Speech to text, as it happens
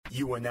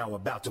You are now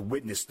about to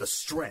witness the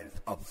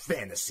strength of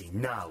fantasy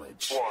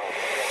knowledge.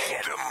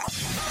 Get 'em.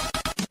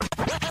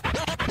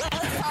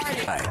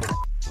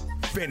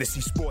 Fantasy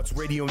Sports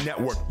Radio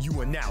Network, you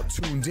are now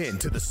tuned in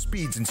to the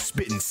Speeds and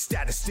Spittin'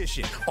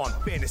 Statistician on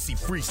Fantasy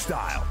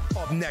Freestyle.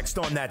 Up next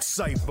on that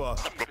cipher,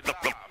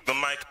 The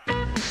mic.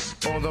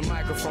 On the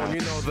microphone,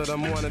 you know that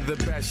I'm one of the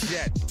best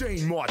yet.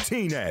 Dane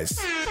Martinez.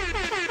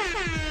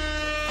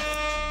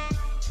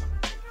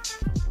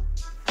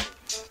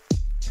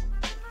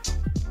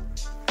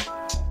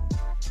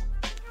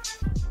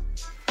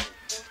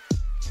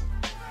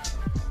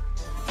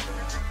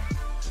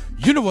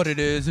 You know what it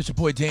is. It's your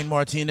boy Dane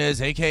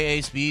Martinez,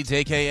 a.k.a. Speeds,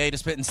 a.k.a. the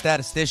Spittin'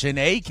 Statistician,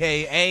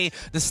 a.k.a.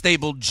 the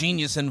stable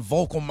genius and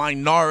vocal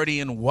minority,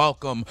 and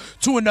welcome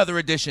to another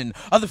edition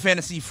of the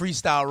Fantasy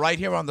Freestyle right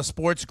here on the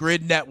Sports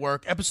Grid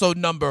Network, episode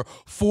number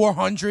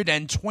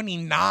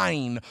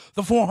 429,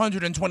 the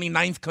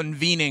 429th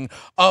convening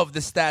of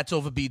the Stats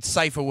Over Beats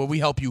Cypher, where we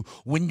help you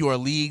win your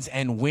leagues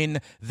and win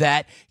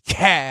that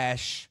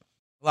cash.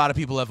 A lot of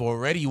people have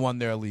already won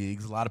their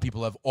leagues. A lot of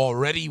people have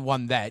already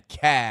won that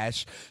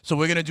cash. So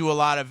we're going to do a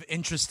lot of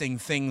interesting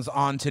things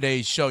on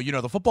today's show. You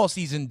know, the football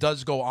season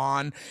does go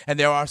on, and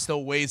there are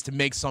still ways to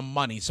make some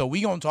money. So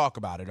we're going to talk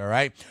about it, all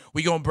right?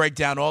 We're going to break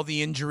down all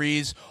the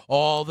injuries,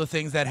 all the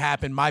things that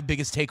happened, my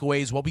biggest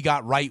takeaways, what we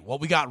got right,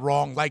 what we got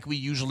wrong, like we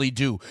usually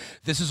do.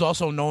 This is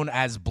also known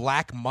as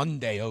Black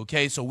Monday,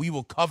 okay? So we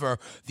will cover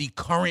the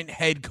current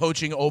head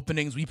coaching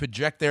openings. We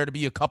project there to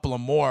be a couple of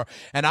more.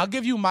 And I'll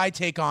give you my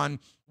take on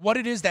what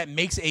it is that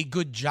makes a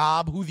good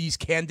job, who these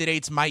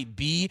candidates might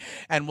be,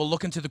 and we'll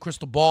look into the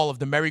crystal ball of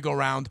the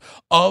merry-go-round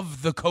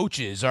of the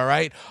coaches, all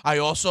right?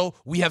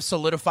 We have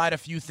solidified a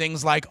few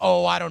things like,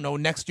 I don't know,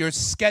 next year's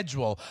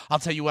schedule. I'll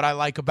tell you what I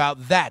like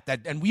about that,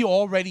 and we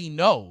already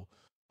know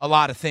a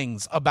lot of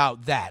things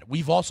about that.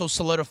 We've also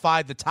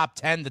solidified the top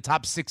 10, the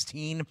top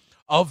 16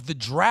 of the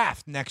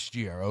draft next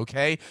year,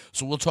 okay?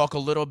 So we'll talk a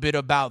little bit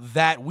about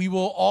that. We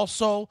will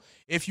also,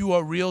 if you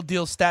are Real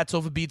Deal Stats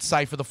Over Beats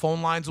Cypher, the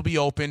phone lines will be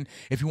open.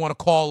 If you want to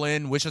call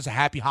in, wish us a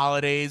happy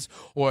holidays,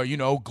 or,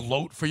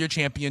 gloat for your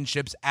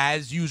championships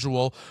as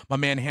usual. My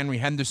man Henry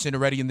Henderson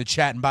already in the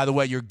chat. And by the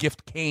way, your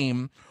gift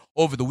came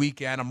over the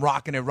weekend. I'm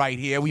rocking it right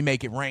here. We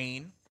make it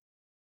rain.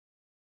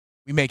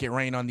 We make it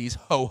rain on these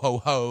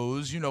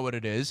ho-ho-hos. You know what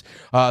it is.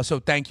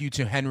 So thank you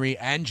to Henry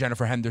and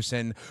Jennifer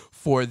Henderson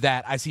for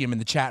that. I see him in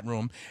the chat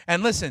room.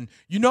 And listen,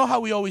 you know how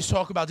we always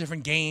talk about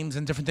different games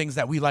and different things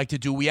that we like to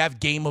do. We have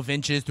Game of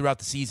Inches throughout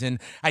the season.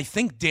 I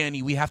think,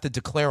 Danny, we have to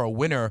declare a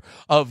winner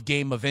of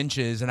Game of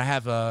Inches, and I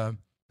have a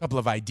couple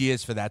of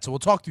ideas for that. So we'll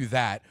talk through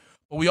that.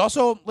 But we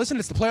also, listen,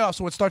 it's the playoffs,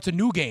 so it starts a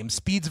new game,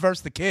 Speeds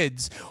versus the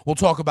Kids. We'll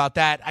talk about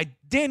that.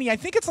 Danny, I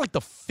think it's like the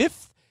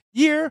 5th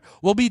year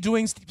we'll be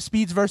doing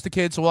Speeds versus the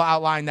Kids, so we'll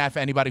outline that for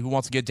anybody who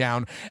wants to get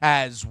down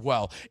as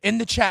well. In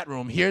the chat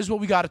room, here's what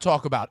we got to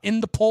talk about.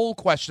 In the poll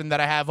question that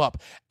I have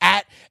up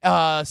at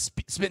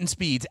Spittin'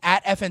 Speeds,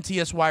 at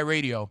FNTSY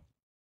Radio,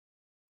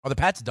 are the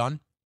Pats done?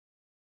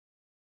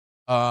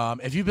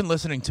 If you've been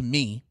listening to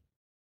me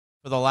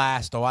for the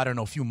last,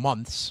 few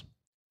months,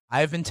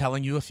 I have been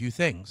telling you a few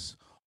things.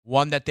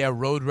 One, that their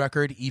road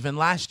record even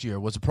last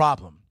year was a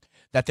problem,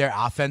 that their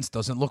offense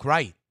doesn't look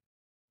right,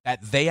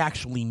 that they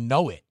actually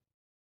know it.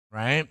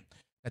 Right?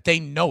 That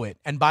they know it.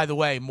 And by the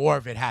way, more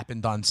of it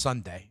happened on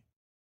Sunday.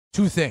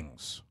 2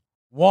 things.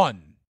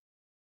 1,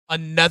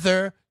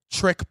 another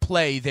trick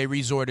play they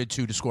resorted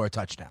to score a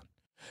touchdown.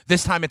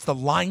 This time it's the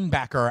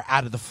linebacker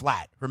out of the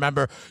flat.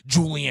 Remember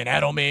Julian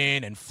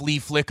Edelman and flea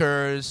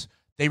flickers?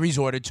 They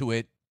resorted to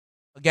it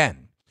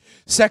again.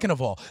 Second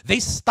of all, they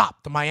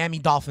stopped the Miami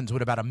Dolphins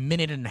with about a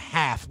minute and a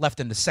half left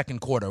in the second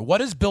quarter. What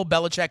does Bill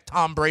Belichick,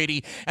 Tom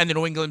Brady, and the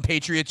New England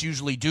Patriots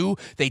usually do?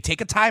 They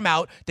take a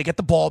timeout, they get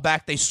the ball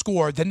back, they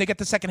score, then they get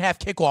the second half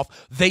kickoff,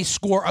 they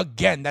score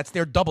again. That's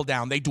their double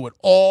down. They do it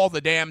all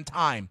the damn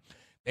time.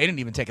 They didn't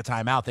even take a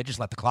timeout. They just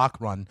let the clock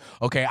run.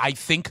 Okay, I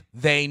think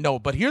they know.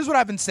 But here's what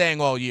I've been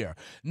saying all year.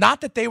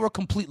 Not that they were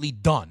completely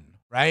done,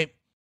 right?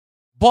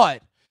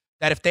 But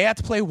that if they had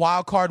to play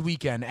wild card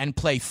weekend and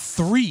play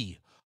 3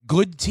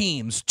 good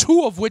teams,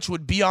 2 of which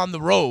would be on the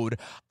road,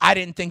 I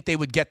didn't think they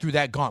would get through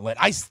that gauntlet.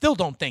 I still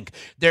don't think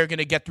they're going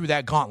to get through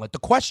that gauntlet. The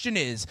question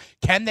is,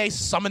 can they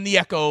summon the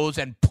echoes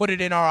and put it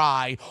in our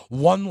eye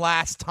one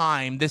last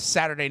time this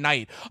Saturday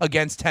night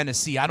against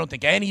Tennessee? I don't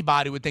think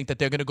anybody would think that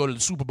they're going to go to the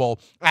Super Bowl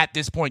at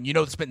this point. You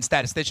know the Spittin'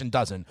 Statistician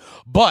doesn't.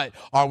 But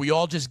are we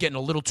all just getting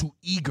a little too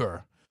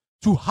eager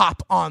to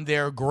hop on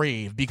their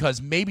grave?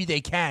 Because maybe they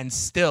can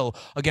still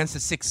against the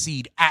 6th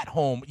seed at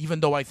home,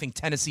 even though I think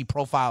Tennessee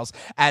profiles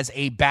as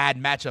a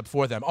bad matchup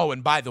for them. Oh,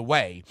 and by the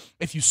way,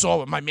 if you saw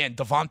what my man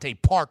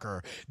Devontae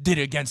Parker did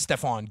against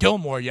Stephon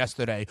Gilmore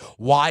yesterday,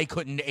 why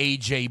couldn't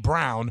A.J.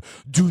 Brown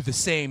do the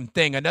same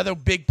thing? Another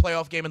big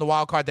playoff game in the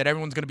wild card that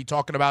everyone's going to be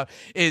talking about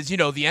is, the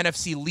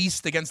NFC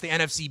least against the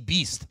NFC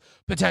beast,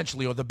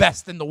 potentially, or the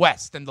best in the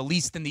West and the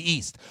least in the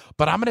East.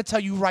 But I'm going to tell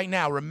you right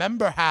now,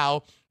 remember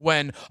how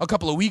when a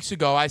couple of weeks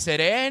ago I said,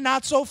 hey,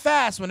 not so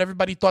fast, when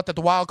everybody thought that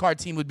the wild card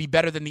team would be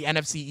better than the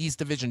NFC East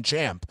Division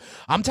champ.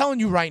 I'm telling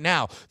you right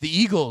now, the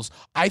Eagles,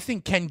 I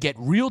think, can get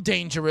real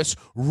dangerous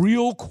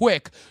real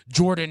quick.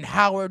 Jordan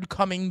Howard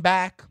coming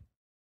back.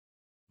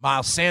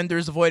 Miles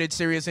Sanders avoided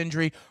serious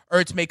injury.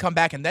 Ertz may come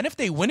back. And then if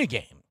they win a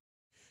game,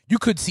 you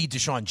could see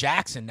Deshaun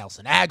Jackson,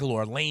 Nelson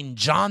Aguilar, Lane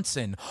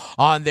Johnson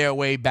on their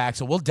way back.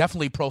 So we'll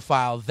definitely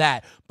profile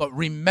that. But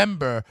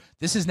remember,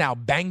 this is now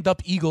banged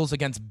up Eagles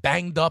against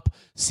banged up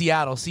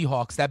Seattle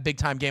Seahawks. That big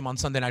time game on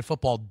Sunday Night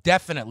Football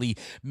definitely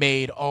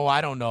made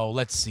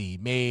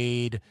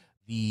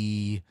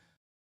the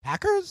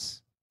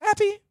Packers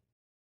happy?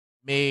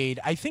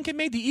 I think it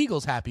made the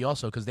Eagles happy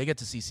also because they get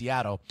to see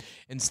Seattle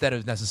instead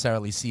of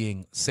necessarily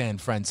seeing San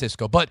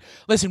Francisco. But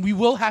listen, we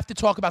will have to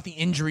talk about the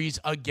injuries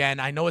again.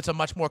 I know it's a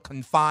much more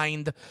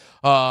confined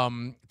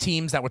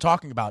teams that we're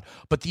talking about,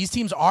 but these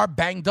teams are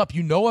banged up.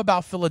 You know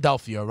about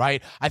Philadelphia,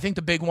 right? I think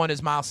the big one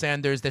is Miles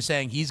Sanders. They're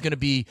saying he's going to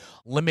be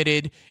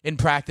limited in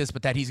practice,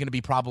 but that he's going to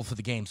be probable for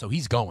the game, so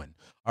he's going.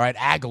 All right,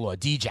 Aguilar,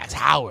 Djax,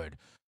 Howard.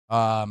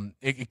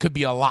 It could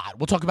be a lot.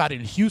 We'll talk about it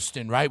in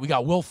Houston, right? We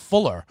got Will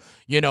Fuller.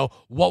 You know,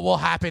 what will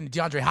happen?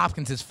 DeAndre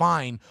Hopkins is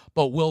fine,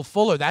 but Will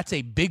Fuller, that's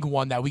a big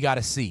one that we got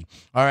to see.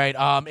 All right.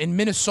 In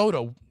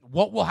Minnesota,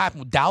 what will happen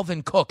with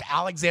Dalvin Cook,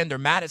 Alexander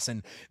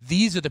Madison?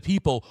 These are the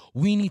people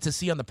we need to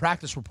see on the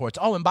practice reports.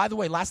 Oh, and by the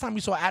way, last time we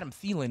saw Adam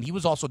Thielen, he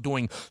was also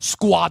doing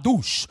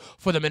squadouche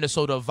for the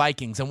Minnesota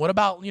Vikings. And what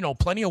about,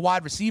 plenty of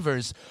wide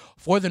receivers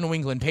for the New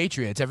England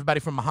Patriots? Everybody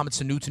from Mohamed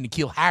Sanu to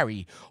N'Keal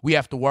Harry we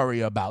have to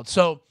worry about.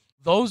 So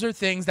those are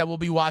things that we'll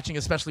be watching,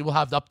 especially we'll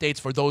have the updates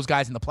for those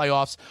guys in the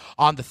playoffs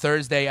on the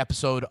Thursday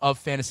episode of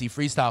Fantasy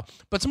Freestyle.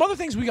 But some other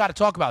things we got to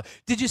talk about.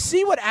 Did you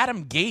see what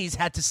Adam Gase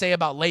had to say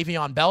about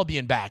Le'Veon Bell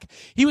being back?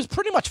 He was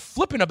pretty much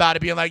flippant about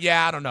it, being like,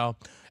 yeah, I don't know.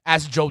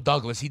 Ask Joe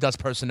Douglas. He does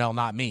personnel,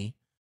 not me.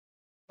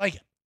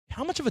 Like,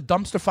 how much of a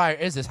dumpster fire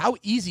is this? How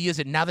easy is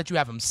it now that you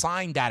have him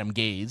signed, Adam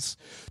Gase,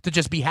 to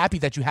just be happy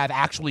that you have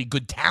actually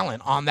good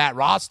talent on that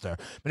roster?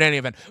 But in any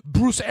event,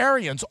 Bruce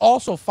Arians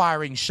also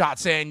firing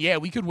shots saying, yeah,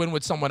 we could win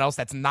with someone else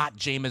that's not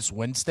Jameis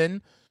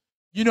Winston.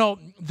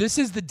 This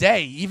is the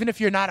day, even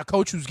if you're not a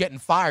coach who's getting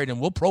fired, and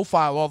we'll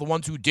profile all the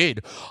ones who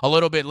did a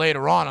little bit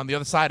later on the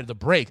other side of the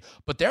break,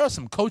 but there are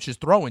some coaches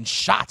throwing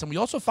shots, and we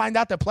also find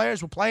out that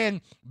players were playing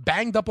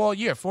banged up all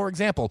year. For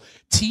example,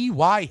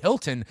 T.Y.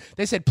 Hilton,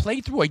 they said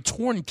played through a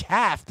torn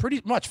calf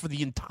pretty much for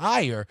the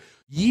entire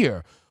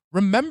year.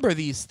 Remember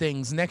these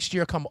things next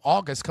year come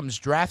August, comes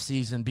draft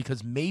season,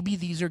 because maybe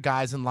these are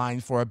guys in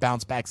line for a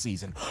bounce-back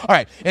season. All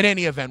right, in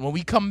any event, when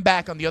we come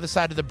back on the other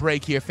side of the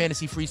break here,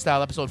 Fantasy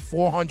Freestyle episode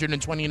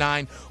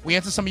 429, we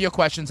answer some of your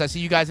questions. I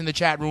see you guys in the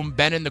chat room,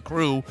 Ben and the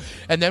crew.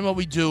 And then what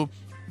we do,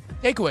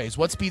 takeaways,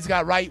 what Speeds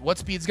got right, what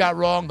Speeds got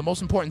wrong, the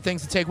most important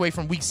things to take away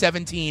from Week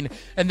 17.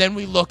 And then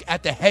we look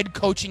at the head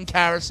coaching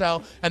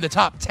carousel and the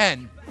top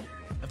 10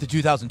 of the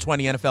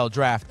 2020 NFL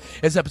Draft.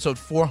 It's episode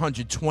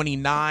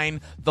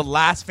 429, the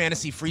last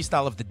Fantasy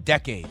Freestyle of the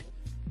decade.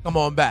 Come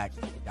on back.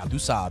 Yadu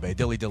Sabe,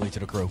 dilly to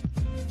the crew.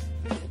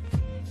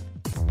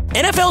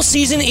 NFL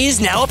season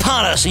is now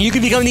upon us, and you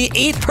can become the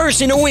 8th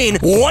person to win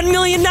 $1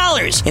 million in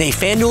a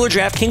FanDuel or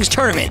DraftKings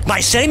tournament by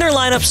setting their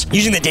lineups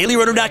using the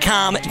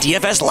DailyRoto.com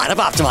DFS Lineup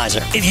Optimizer.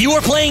 If you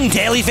are playing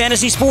daily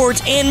fantasy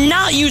sports and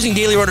not using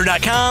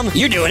DailyRoto.com,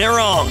 you're doing it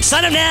wrong.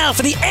 Sign up now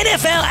for the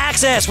NFL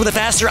access with a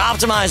faster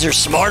optimizer,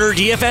 smarter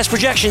DFS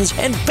projections,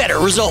 and better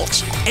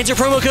results. Enter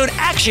promo code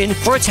ACTION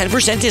for a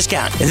 10%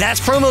 discount. That's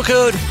promo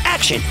code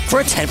ACTION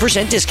for a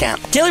 10%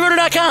 discount.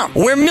 DailyRoto.com,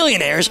 where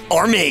millionaires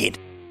are made.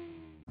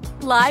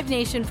 Live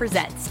Nation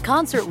presents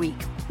Concert Week.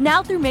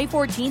 Now through May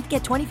 14th,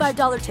 get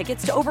 $25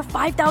 tickets to over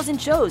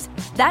 5,000 shows.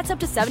 That's up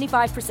to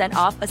 75%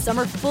 off a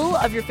summer full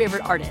of your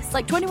favorite artists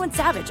like 21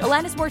 Savage,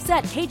 Alanis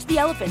Morissette, Cage the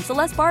Elephant,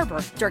 Celeste Barber,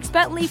 Dierks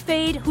Bentley,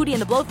 Fade, Hootie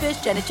and the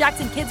Blowfish, Janet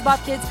Jackson, Kids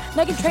Bop Kids,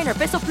 Meghan Trainor,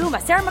 Peso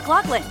Pluma, Sarah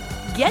McLachlan.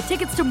 Get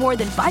tickets to more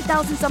than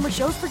 5,000 summer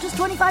shows for just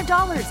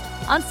 $25.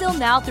 Until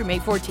now through May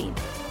 14th.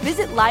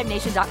 Visit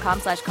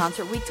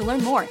LiveNation.com/Concert Week to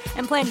learn more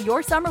and plan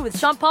your summer with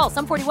Sean Paul,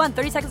 Sum 41,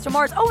 30 Seconds to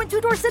Mars, and Two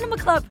Door Cinema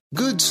Club.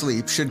 Good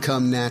sleep should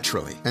come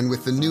naturally, and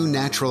with the new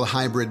Natural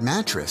Hybrid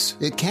mattress,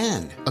 it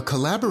can. A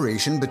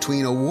collaboration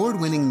between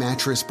award-winning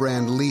mattress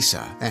brand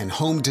Leesa and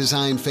home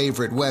design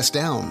favorite West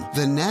Elm,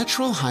 the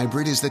Natural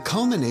Hybrid is the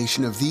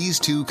culmination of these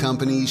two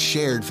companies'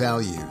 shared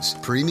values: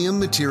 premium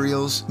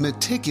materials,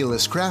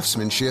 meticulous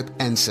craftsmanship,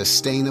 and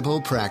sustainable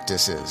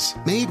practices.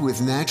 Made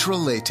with natural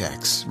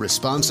latex,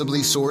 responsibly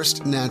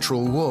sourced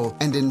natural wool,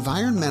 and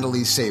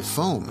environmentally safe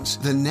foams,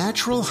 the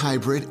Natural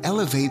Hybrid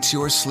elevates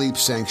your sleep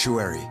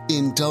sanctuary,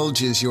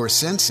 indulges your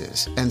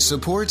senses, and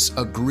supports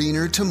a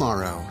greener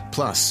tomorrow.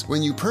 Plus,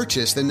 when you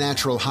purchase the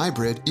Natural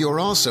Hybrid, you're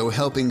also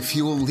helping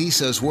fuel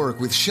Leesa's work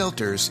with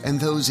shelters and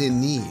those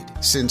in need.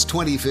 Since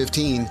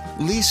 2015,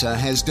 Leesa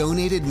has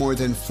donated more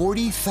than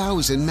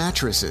 40,000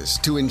 mattresses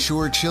to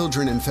ensure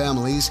children and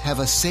families have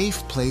a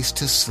safe place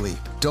to sleep.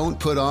 Don't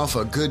put off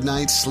a good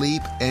night's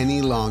sleep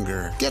any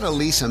longer. Get a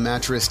Leesa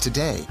mattress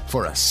today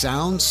for a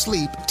sound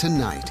sleep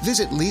tonight.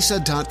 Visit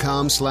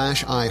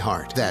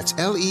leesa.com/iHeart. That's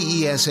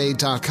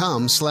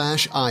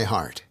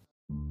LEESA.com/iHeart.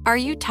 Are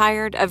you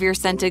tired of your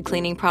scented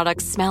cleaning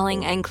products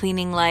smelling and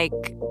cleaning like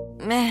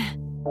meh?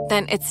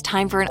 Then it's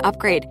time for an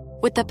upgrade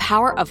with the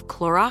power of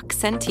Clorox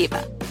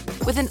Scentiva.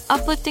 With an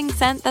uplifting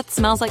scent that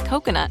smells like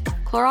coconut,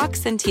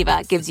 Clorox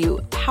Scentiva gives you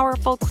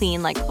powerful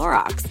clean like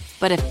Clorox,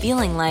 but a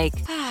feeling like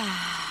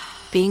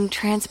being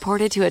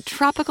transported to a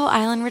tropical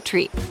island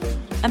retreat.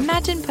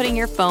 Imagine putting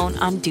your phone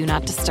on Do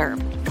Not Disturb,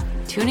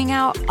 tuning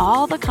out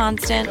all the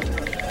constant,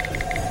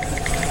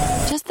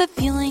 just the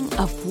feeling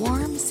of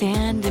warm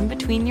sand in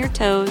between your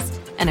toes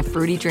and a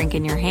fruity drink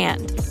in your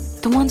hand.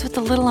 The ones with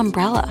the little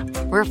umbrella.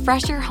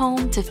 Refresh your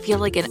home to feel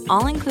like an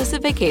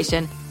all-inclusive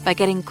vacation by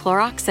getting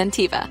Clorox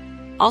Scentiva.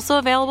 Also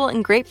available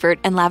in grapefruit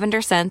and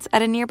lavender scents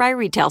at a nearby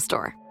retail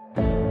store.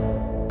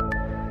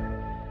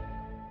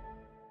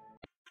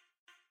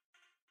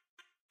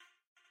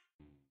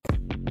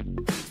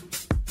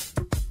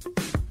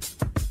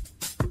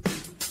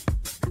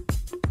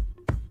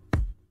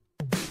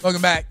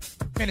 Welcome back.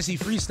 Fantasy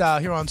Freestyle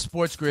here on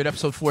Sports Grid,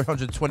 episode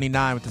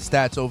 429 with the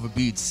Stats Over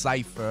Beats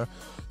Cypher.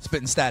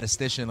 Spitting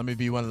Statistician. Let me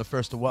be one of the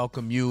first to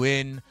welcome you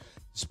in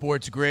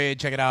Sports Grid.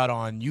 Check it out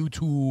on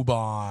YouTube,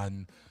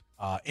 on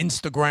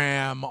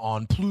Instagram,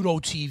 on Pluto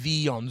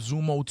TV, on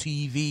Zumo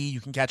TV.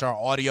 You can catch our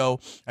audio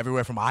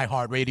everywhere from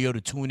iHeartRadio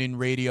to TuneIn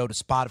Radio to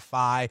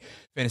Spotify,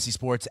 Fantasy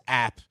Sports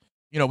app.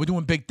 You know, we're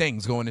doing big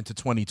things going into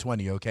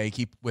 2020, okay?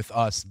 Keep with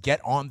us.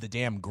 Get on the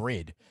damn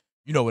grid.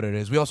 You know what it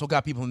is. We also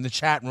got people in the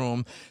chat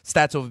room,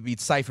 Stats Over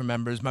Beats Cypher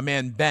members. My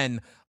man, Ben,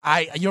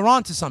 you're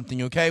on to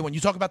something, okay? When you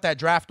talk about that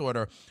draft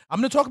order, I'm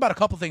going to talk about a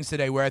couple things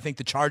today where I think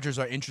the Chargers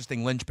are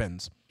interesting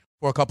linchpins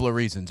for a couple of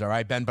reasons, all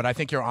right, Ben? But I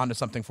think you're on to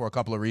something for a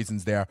couple of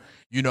reasons there.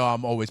 You know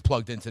I'm always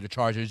plugged into the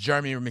Chargers.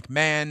 Jeremy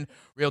McMahon,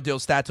 Real Deal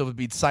Stats Over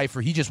Beats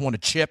Cypher, he just won a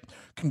chip.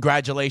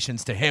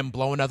 Congratulations to him.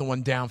 Blow another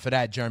one down for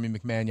that, Jeremy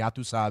McMahon.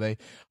 Yatu Sabe.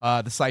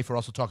 The Cypher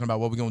also talking about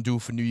what we're going to do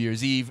for New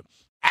Year's Eve.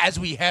 As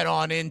we head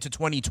on into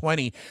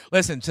 2020,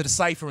 listen to the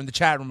Cypher in the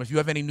chat room. If you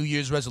have any New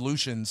Year's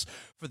resolutions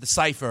for the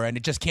Cypher and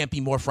it just can't be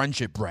more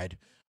friendship bread,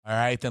 all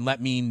right, then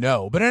let me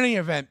know. But in any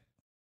event,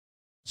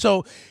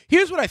 so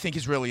here's what I think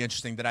is really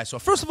interesting that I saw.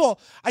 First of all,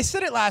 I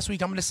said it last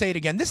week. I'm going to say it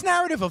again. This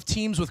narrative of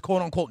teams with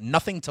quote-unquote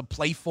nothing to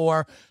play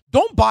for,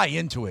 don't buy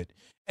into it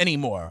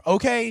anymore,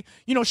 okay?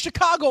 You know,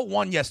 Chicago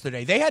won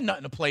yesterday. They had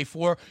nothing to play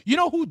for. You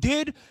know who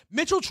did?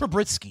 Mitchell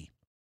Trubisky.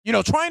 You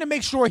know, trying to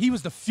make sure he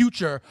was the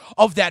future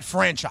of that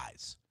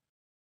franchise.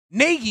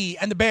 Nagy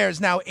and the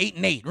Bears now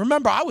 8-8.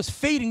 Remember, I was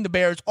fading the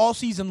Bears all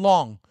season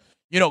long.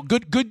 You know,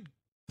 good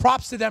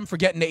props to them for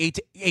getting to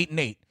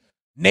 8-8.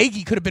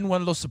 Nagy could have been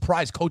one of those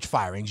surprise coach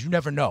firings. You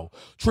never know.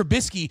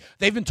 Trubisky,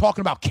 they've been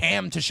talking about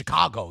Cam to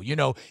Chicago. You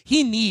know,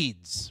 he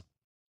needs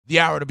the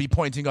arrow to be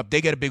pointing up.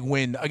 They get a big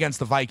win against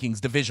the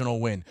Vikings, divisional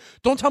win.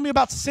 Don't tell me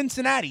about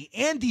Cincinnati.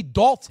 Andy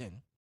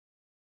Dalton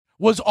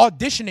was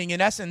auditioning, in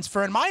essence,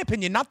 for, in my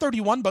opinion, not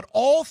 31, but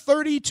all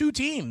 32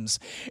 teams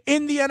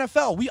in the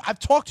NFL. I've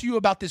talked to you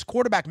about this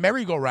quarterback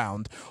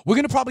merry-go-round. We're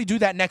going to probably do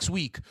that next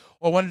week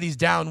or one of these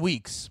down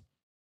weeks.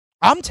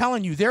 I'm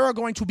telling you, there are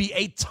going to be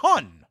a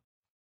ton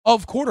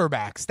of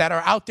quarterbacks that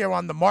are out there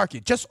on the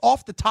market. Just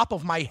off the top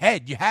of my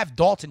head, you have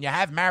Dalton, you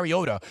have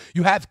Mariota,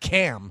 you have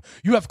Cam,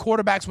 you have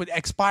quarterbacks with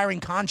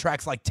expiring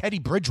contracts like Teddy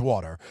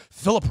Bridgewater,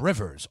 Phillip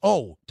Rivers,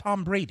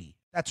 Tom Brady.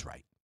 That's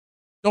right.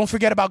 Don't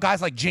forget about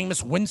guys like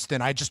Jameis Winston.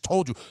 I just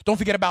told you. Don't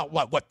forget about,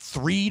 what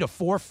 3 to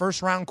 4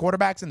 first-round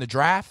quarterbacks in the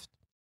draft?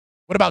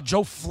 What about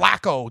Joe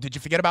Flacco? Did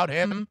you forget about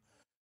him?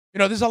 You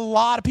know, there's a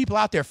lot of people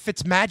out there.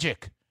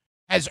 Fitzmagic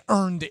has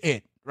earned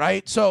it,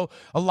 right? So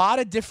a lot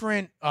of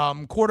different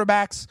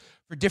quarterbacks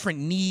for different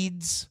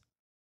needs.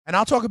 And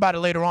I'll talk about it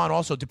later on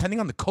also,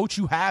 depending on the coach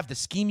you have, the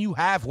scheme you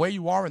have, where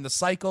you are in the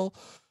cycle.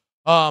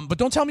 But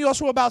don't tell me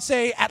also about,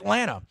 say,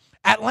 Atlanta.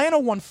 Atlanta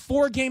won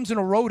 4 games in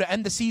a row to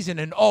end the season,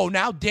 and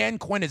now Dan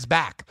Quinn is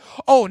back.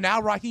 Now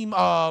Raheem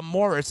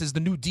Morris is the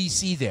new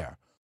DC there.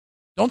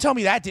 Don't tell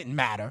me that didn't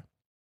matter.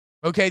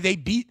 Okay, they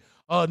beat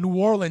New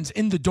Orleans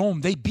in the Dome.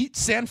 They beat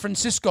San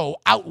Francisco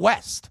out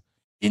west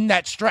in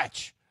that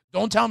stretch.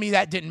 Don't tell me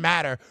that didn't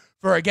matter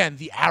for, again,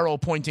 the arrow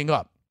pointing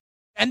up.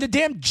 And the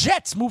damn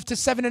Jets moved to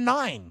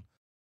 7-9,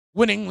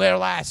 winning their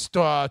last 2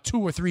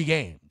 or 3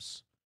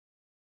 games.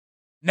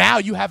 Now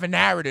you have a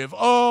narrative.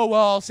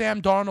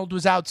 Sam Darnold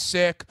was out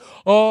sick.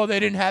 They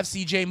didn't have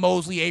C.J.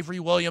 Mosley, Avery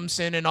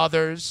Williamson, and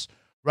others,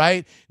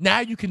 right?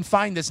 Now you can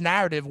find this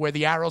narrative where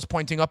the arrow's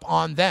pointing up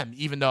on them,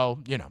 even though,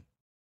 you know,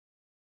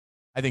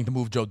 I think the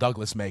move Joe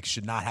Douglas makes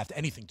should not have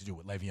anything to do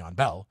with Le'Veon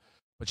Bell,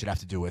 but should have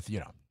to do with, you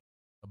know,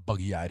 a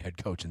buggy-eyed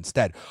head coach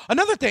instead.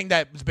 Another thing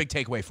that was a big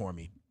takeaway for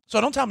me.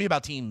 So don't tell me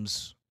about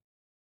teams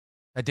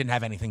that didn't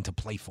have anything to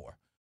play for.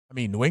 I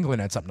mean, New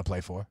England had something to play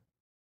for.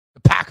 The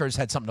Packers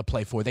had something to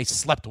play for. They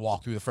slept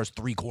walk through the first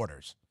 3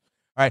 quarters.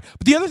 All right.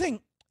 But the other thing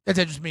that's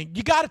interesting,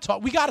 we got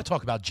to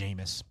talk about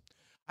Jameis.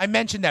 I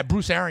mentioned that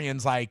Bruce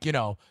Arians, like, you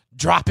know,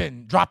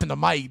 dropping the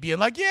mic, being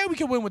like, yeah, we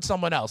can win with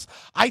someone else.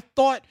 I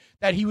thought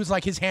that he was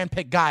like his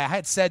handpicked guy. I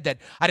had said that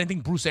I didn't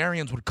think Bruce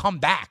Arians would come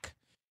back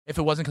if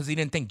it wasn't because he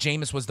didn't think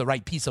Jameis was the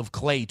right piece of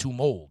clay to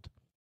mold.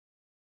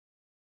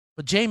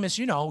 But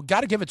Jameis,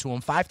 got to give it to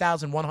him.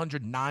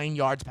 5,109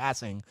 yards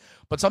passing.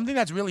 But something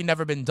that's really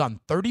never been done.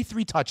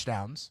 33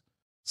 touchdowns.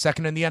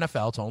 Second in the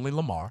NFL to only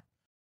Lamar.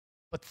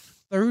 But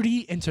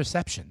 30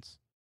 interceptions.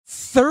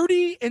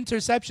 30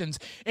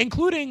 interceptions,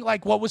 including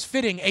like what was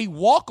fitting, a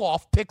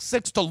walk-off pick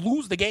six to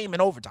lose the game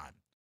in overtime.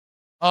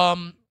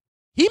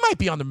 He might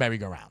be on the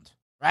merry-go-round,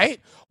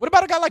 right? What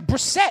about a guy like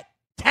Brissett,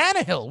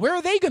 Tannehill? Where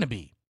are they going to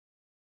be?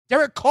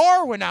 Derek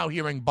Carr we're now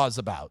hearing buzz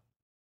about.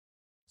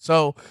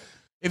 So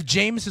if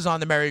Jameis is on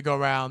the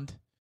merry-go-round,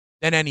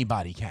 then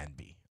anybody can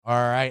be. All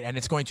right, and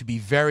it's going to be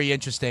very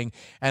interesting.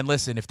 And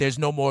listen, if there's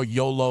no more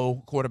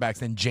YOLO quarterbacks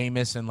than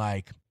Jameis and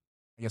I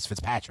guess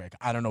Fitzpatrick,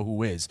 I don't know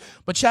who is.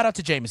 But shout out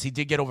to Jameis. He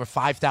did get over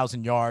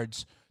 5,000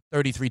 yards,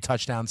 33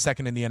 touchdowns,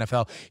 second in the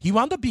NFL. He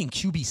wound up being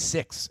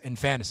QB6 in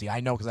fantasy. I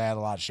know because I had a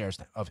lot of shares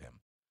of him.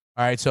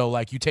 All right, so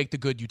you take the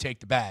good, you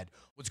take the bad.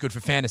 What's good for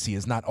fantasy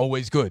is not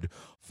always good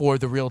for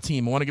the real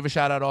team. I want to give a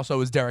shout out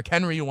also is Derrick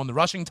Henry, who won the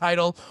rushing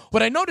title.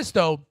 What I noticed,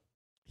 though,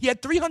 he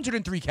had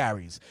 303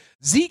 carries.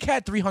 Zeke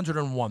had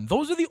 301.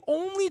 Those are the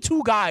only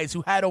two guys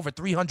who had over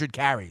 300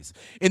 carries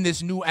in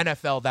this new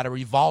NFL that are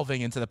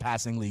evolving into the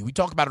passing league. We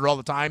talk about it all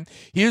the time.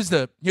 Here's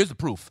the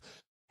proof.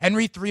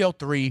 Henry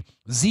 303,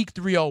 Zeke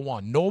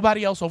 301.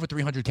 Nobody else over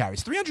 300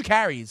 carries. 300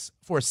 carries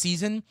for a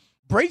season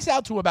breaks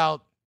out to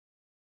about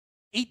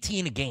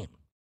 18 a game.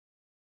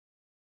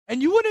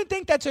 And you wouldn't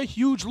think that's a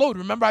huge load.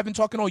 Remember, I've been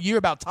talking all year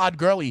about Todd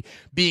Gurley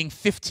being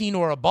 15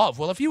 or above.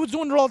 Well, if he was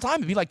doing it all the time,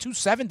 it'd be like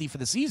 270 for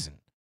the season.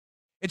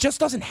 It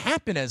just doesn't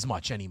happen as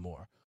much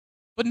anymore.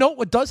 But note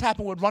what does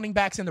happen with running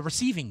backs in the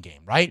receiving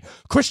game, right?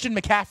 Christian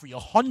McCaffrey,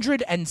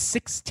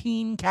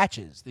 116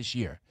 catches this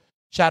year.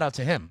 Shout out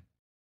to him.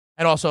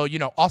 And also,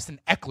 Austin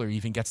Eckler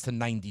even gets to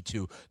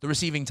 92. The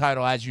receiving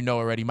title, as you know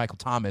already, Michael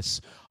Thomas,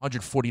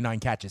 149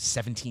 catches,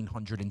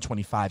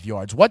 1,725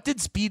 yards. What did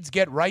Speeds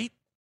get right?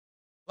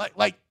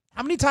 Like,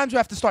 how many times do I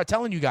have to start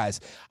telling you guys?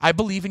 I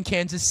believe in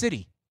Kansas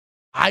City.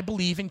 I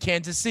believe in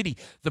Kansas City.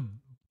 The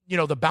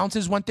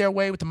bounces went their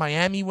way with the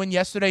Miami win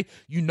yesterday.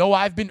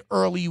 I've been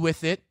early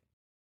with it.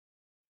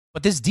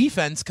 But this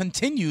defense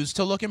continues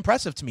to look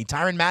impressive to me.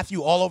 Tyrann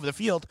Mathieu all over the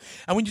field.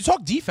 And when you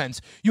talk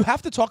defense, you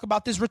have to talk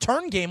about this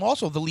return game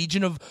also, the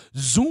Legion of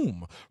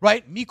Zoom,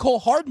 right?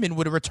 Mecole Hardman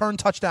with a return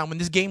touchdown when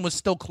this game was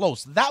still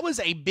close. That was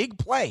a big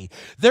play.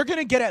 They're going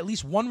to get at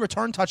least one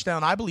return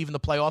touchdown, I believe, in the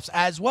playoffs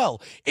as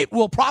well. It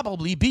will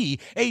probably be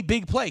a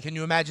big play. Can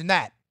you imagine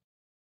that?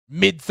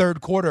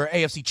 Mid-third quarter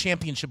AFC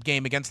Championship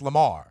game against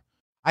Lamar.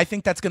 I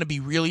think that's going to be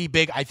really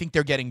big. I think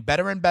they're getting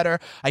better and better.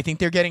 I think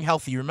they're getting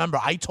healthy. Remember,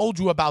 I told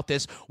you about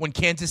this when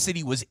Kansas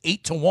City was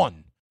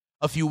 8-1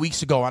 a few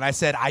weeks ago, and I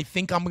said, I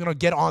think I'm going to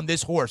get on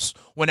this horse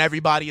when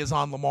everybody is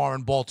on Lamar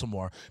in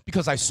Baltimore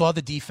because I saw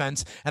the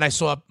defense and I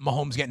saw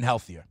Mahomes getting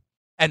healthier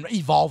and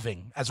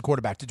evolving as a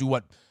quarterback to do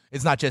what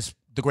is not just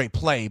the great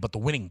play, but the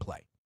winning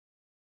play.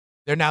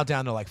 They're now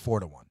down to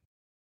 4-1.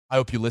 I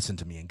hope you listened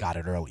to me and got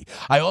it early.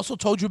 I also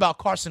told you about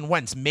Carson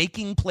Wentz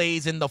making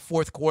plays in the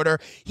fourth quarter.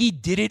 He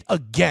did it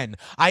again.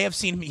 I have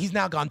seen him. He's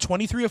now gone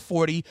 23 of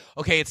 40.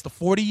 Okay, it's the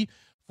 40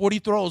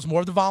 throws,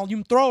 more of the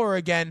volume thrower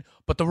again,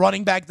 but the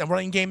running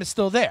game is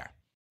still there.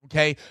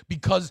 Okay,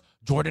 because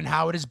Jordan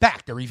Howard is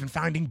back. They're even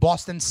finding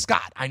Boston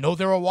Scott. I know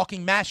they're a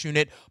walking mash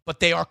unit, but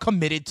they are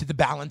committed to the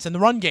balance in the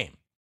run game,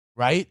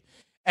 right?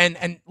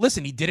 And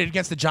listen, he did it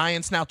against the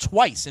Giants now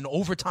twice in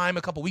overtime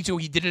a couple weeks ago.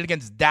 He did it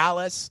against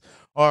Dallas,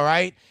 all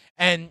right?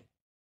 And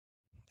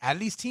at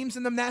least teams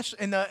in the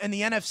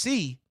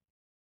NFC,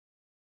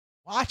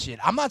 watch it.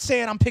 I'm not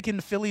saying I'm picking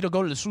Philly to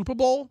go to the Super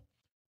Bowl,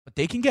 but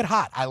they can get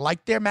hot. I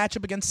like their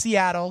matchup against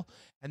Seattle,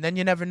 and then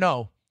you never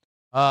know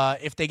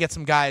if they get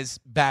some guys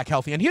back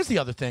healthy. And here's the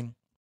other thing,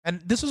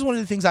 and this is one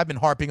of the things I've been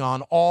harping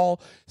on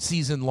all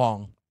season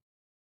long.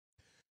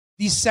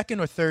 These second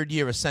or third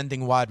year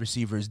ascending wide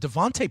receivers,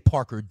 Devontae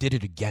Parker did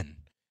it again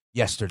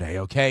yesterday,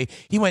 okay?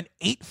 He went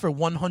 8 for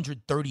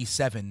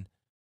 137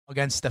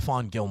 against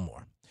Stephon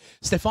Gilmore.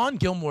 Stephon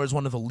Gilmore is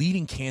one of the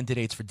leading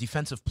candidates for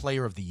Defensive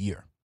Player of the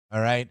Year,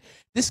 all right?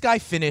 This guy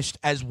finished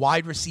as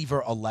wide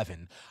receiver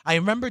 11. I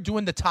remember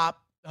doing the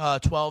top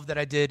 12 that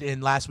I did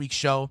in last week's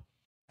show,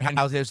 and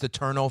how there's the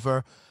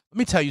turnover. Let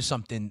me tell you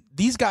something.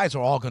 These guys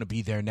are all going to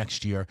be there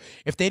next year.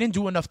 If they didn't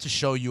do enough to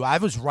show you, I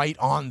was right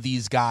on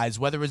these guys,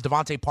 whether it was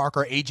Devontae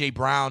Parker, A.J.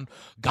 Brown,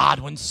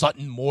 Godwin,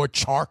 Sutton, Moore,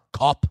 Chark,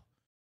 Kupp,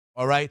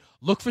 all right?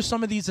 Look for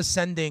some of these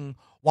ascending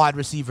wide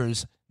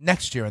receivers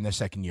next year in their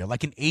second year,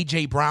 like an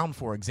A.J. Brown,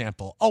 for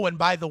example. Oh, and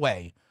by the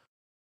way,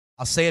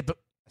 I'll say it, but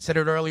I said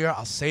it earlier,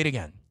 I'll say it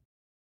again.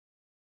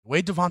 The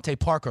way Devontae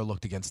Parker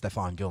looked against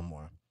Stephon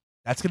Gilmore,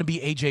 that's going to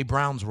be A.J.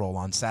 Brown's role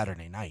on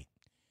Saturday night.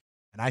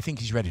 And I think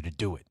he's ready to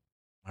do it.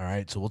 All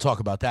right, so we'll talk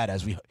about that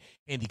as we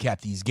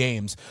handicap these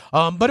games.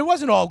 But it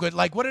wasn't all good.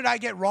 Like, what did I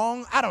get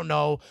wrong? I don't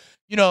know.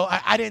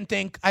 I didn't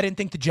think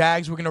the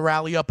Jags were going to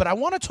rally up. But I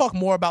want to talk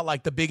more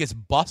about, the biggest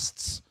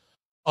busts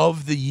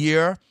of the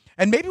year.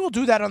 And maybe we'll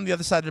do that on the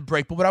other side of the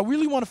break. But what I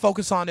really want to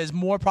focus on is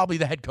more probably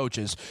the head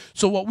coaches.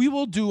 So what we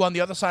will do on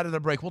the other side of the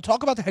break, we'll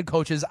talk about the head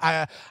coaches.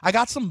 I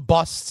got some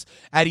busts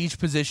at each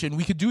position.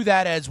 We could do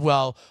that as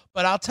well.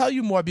 But I'll tell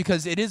you more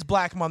because it is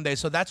Black Monday.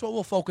 So that's what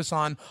we'll focus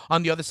on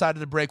the other side of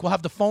the break. We'll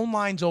have the phone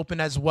lines open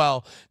as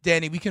well.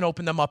 Danny, we can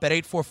open them up at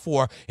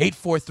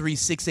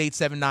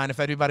 844-843-6879 if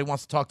anybody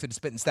wants to talk to the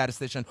Spittin'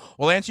 Statistician.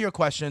 We'll answer your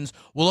questions.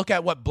 We'll look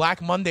at what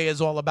Black Monday is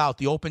all about,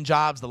 the open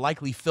jobs, the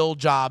likely filled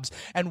jobs,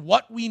 and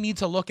what we need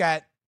to look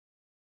at,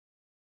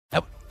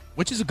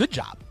 which is a good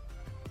job.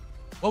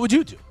 What would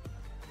you do?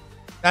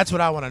 That's what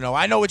I want to know.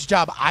 I know which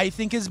job I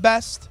think is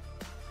best.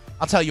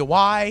 I'll tell you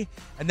why,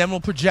 and then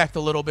we'll project a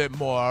little bit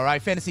more. All right,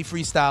 Fantasy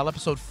Freestyle,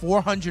 episode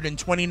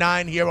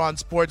 429 here on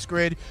Sports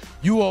Grid.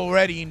 You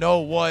already know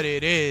what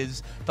it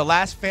is. The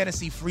last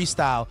Fantasy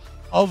Freestyle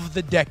of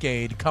the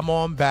decade. Come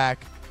on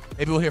back.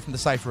 Maybe we'll hear from the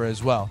Cypher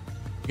as well.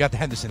 You got the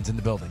Hendersons in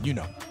the building. You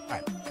know. All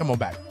right, come on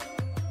back.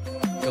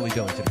 Dilly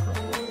to the crew.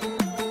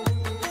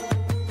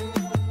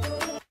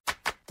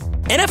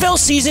 NFL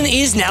season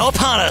is now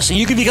upon us, and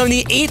you can become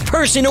the 8th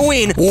person to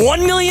win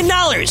 $1 million in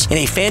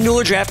a FanDuel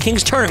or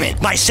DraftKings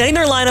tournament by setting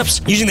their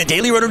lineups using the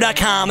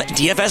DailyRoto.com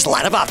DFS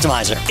lineup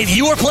optimizer. If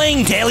you are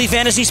playing daily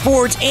fantasy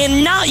sports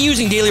and not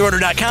using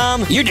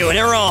DailyRoto.com, you're doing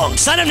it wrong.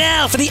 Sign up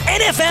now for the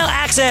NFL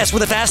access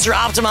with a faster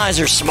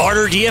optimizer,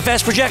 smarter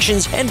DFS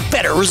projections, and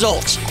better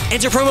results.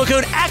 Enter promo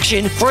code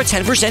ACTION for a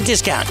 10%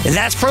 discount.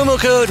 That's promo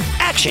code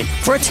ACTION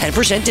for a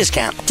 10%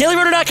 discount.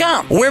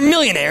 DailyRoto.com, where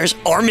millionaires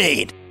are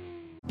made.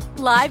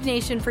 Live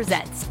Nation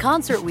presents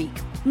Concert Week.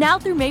 Now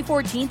through May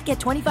 14th, get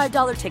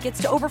 $25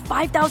 tickets to over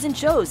 5,000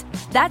 shows.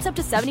 That's up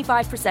to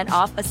 75%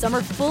 off a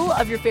summer full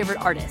of your favorite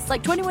artists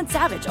like 21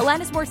 Savage,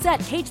 Alanis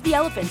Morissette, Cage the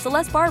Elephant,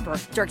 Celeste Barber,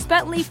 Dierks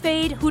Bentley,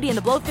 Fade, Hootie and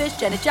the Blowfish,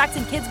 Janet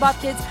Jackson, Kids Bop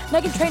Kids,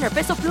 Meghan Trainor,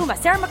 Peso Pluma,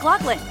 Sarah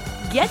McLachlan.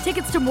 Get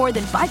tickets to more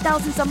than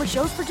 5,000 summer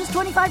shows for just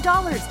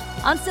 $25.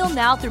 Until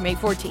now through May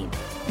 14th.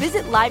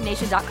 Visit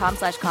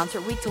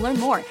LiveNation.com/Concert Week to learn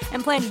more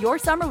and plan your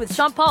summer with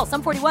Sean Paul,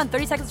 Sum 41,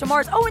 30 Seconds to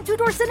Mars, and Two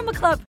Door Cinema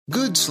Club.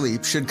 Good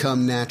sleep should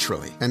come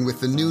naturally, and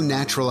with the new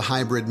Natural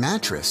Hybrid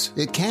mattress,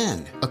 it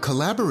can. A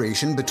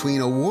collaboration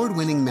between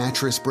award-winning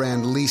mattress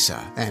brand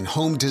Leesa and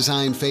home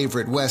design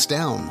favorite West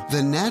Elm,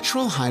 the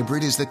Natural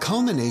Hybrid is the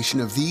culmination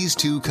of these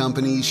two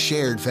companies'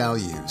 shared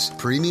values: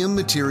 premium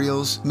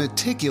materials,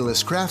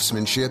 meticulous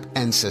craftsmanship,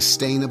 and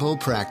sustainable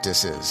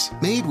practices.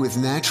 Made with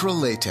natural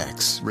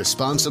latex,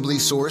 responsibly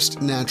sourced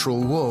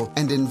natural wool,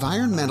 and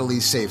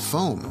environmentally safe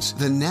foams,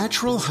 the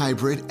Natural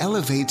Hybrid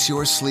elevates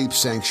your sleep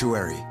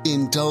sanctuary,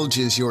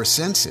 indulges your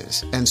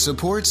senses, and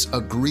supports a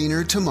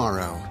greener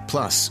tomorrow.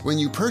 Plus, when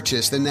you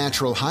purchase the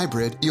Natural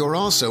Hybrid, you're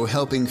also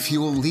helping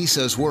fuel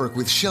Leesa's work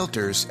with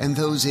shelters and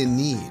those in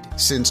need.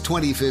 Since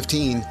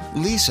 2015,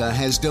 Leesa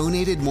has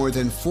donated more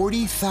than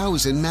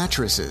 40,000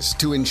 mattresses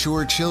to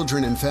ensure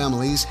children and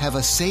families have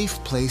a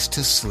safe place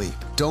to sleep.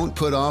 Don't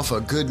put off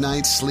a good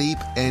night's sleep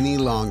any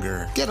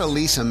longer. Get a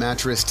Leesa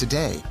mattress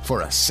today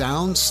for a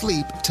sound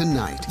sleep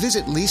tonight.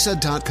 Visit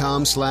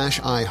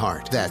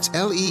Leesa.com/iHeart. That's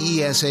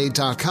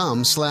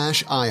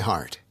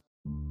LEESA.com/iHeart.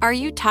 Are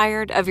you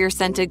tired of your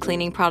scented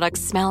cleaning products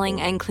smelling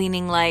and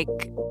cleaning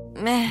like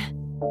meh?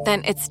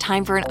 Then it's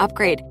time for an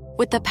upgrade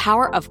with the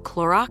power of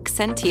Clorox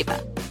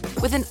Scentiva.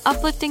 With an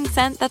uplifting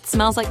scent that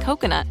smells like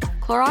coconut,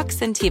 Clorox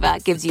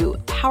Scentiva gives you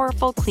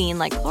powerful clean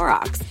like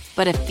Clorox,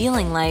 but a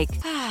feeling like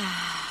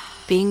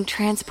being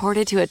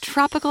transported to a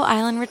tropical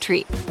island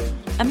retreat.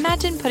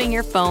 Imagine putting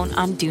your phone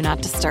on Do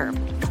Not Disturb,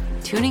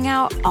 tuning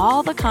out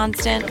all the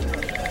constant,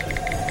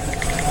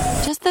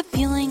 just the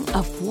feeling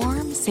of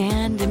warm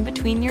sand in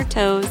between your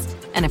toes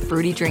and a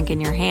fruity drink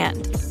in your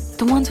hand.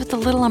 The ones with the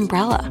little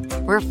umbrella.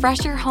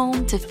 Refresh your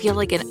home to feel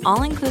like an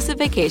all-inclusive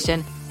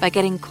vacation by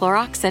getting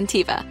Clorox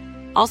Scentiva.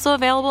 Also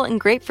available in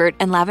grapefruit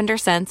and lavender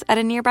scents at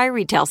a nearby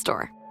retail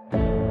store.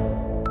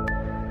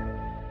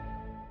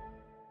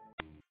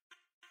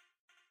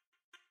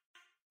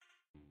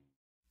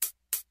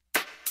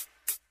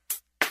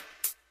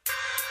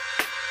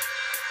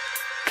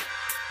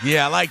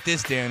 Yeah, I like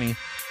this, Danny.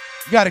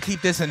 You got to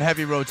keep this in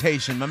heavy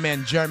rotation. My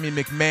man Jeremy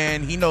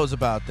McMahon, he knows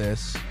about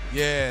this.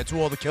 Yeah,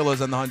 to all the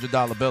killers and the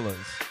 $100 billers.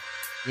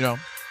 You know,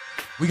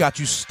 we got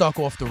you stuck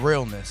off the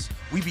realness.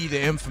 We be the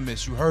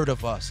infamous, you heard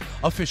of us,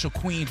 official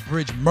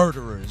Queensbridge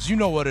murderers. You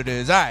know what it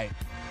is. All right.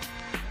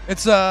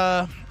 It's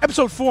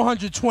episode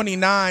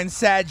 429,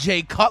 Sad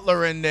J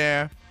Cutler in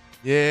there.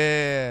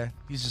 Yeah,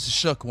 he's just a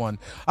shook one.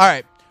 All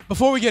right.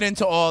 Before we get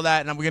into all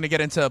that, and we're going to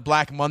get into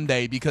Black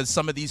Monday because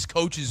some of these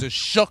coaches are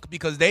shook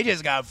because they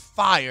just got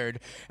fired,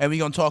 and we're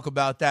going to talk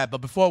about that.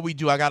 But before we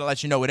do, I got to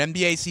let you know, with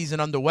NBA season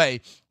underway,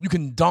 you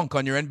can dunk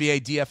on your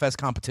NBA DFS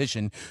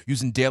competition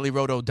using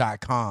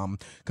DailyRoto.com.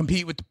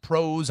 Compete with the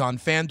pros on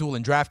FanDuel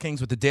and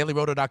DraftKings with the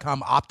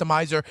DailyRoto.com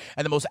optimizer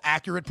and the most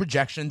accurate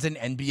projections in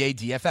NBA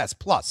DFS.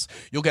 Plus,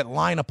 you'll get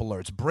lineup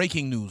alerts,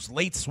 breaking news,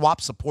 late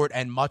swap support,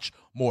 and much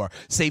more.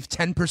 Save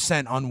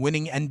 10% on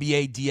winning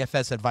NBA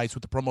DFS advice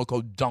with the promo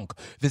code DUNK.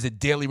 Visit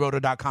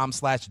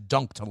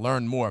dailyroto.com/dunk to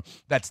learn more.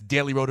 That's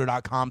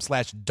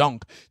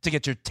dailyroto.com/dunk to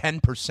get your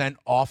 10%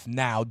 off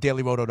now.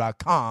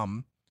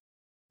 dailyroto.com.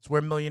 It's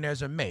where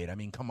millionaires are made. I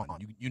mean, come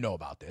on. You know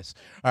about this.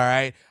 All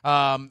right.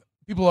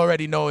 People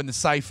already know in the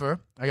Cypher.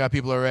 I got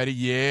people already.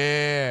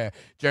 Yeah.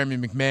 Jeremy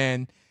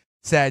McMahon,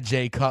 Sad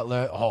J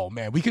Cutler. Oh,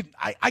 man.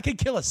 I could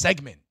kill a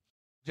segment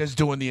just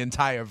doing the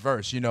entire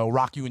verse.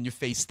 Rock you in your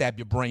face, stab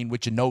your brain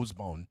with your nose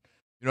bone.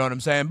 You know what I'm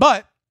saying?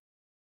 But,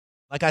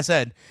 like I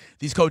said,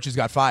 these coaches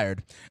got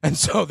fired. And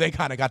so they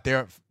kind of got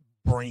their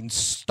brains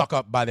stuck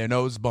up by their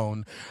nose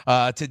bone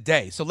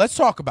today. So let's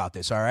talk about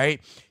this, all right?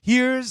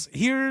 Here's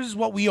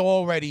what we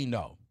already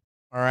know,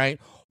 all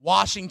right?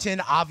 Washington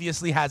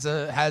obviously has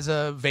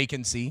a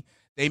vacancy.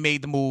 They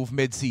made the move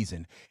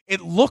midseason.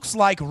 It looks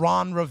like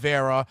Ron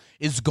Rivera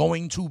is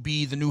going to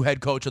be the new head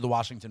coach of the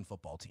Washington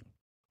football team,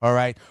 all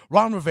right?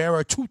 Ron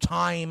Rivera,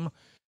 two-time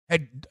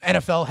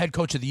NFL head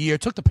coach of the year,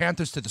 took the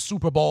Panthers to the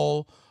Super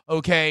Bowl,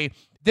 okay?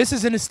 This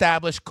is an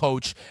established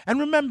coach.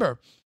 And remember,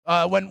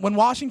 when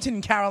Washington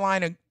and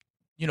Carolina,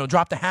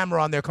 dropped the hammer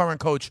on their current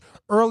coach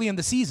early in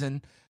the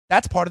season,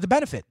 that's part of the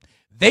benefit.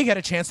 They get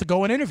a chance to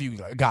go and interview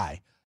a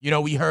guy.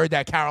 We heard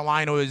that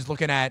Carolina is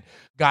looking at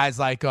guys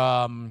like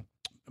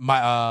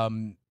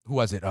McCarthy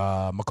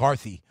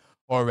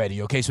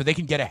already. Okay, so they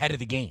can get ahead of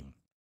the game,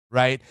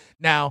 right?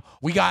 Now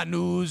we got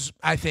news,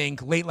 I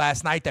think, late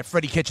last night that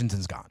Freddie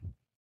Kitchenson's gone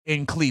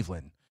in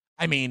Cleveland.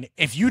 I mean,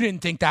 if you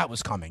didn't think that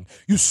was coming,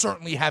 you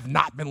certainly have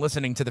not been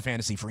listening to the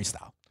Fantasy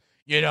Freestyle.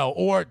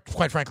 Or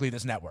quite frankly,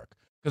 this network,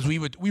 because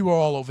we were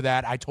all over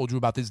that. I told you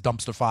about this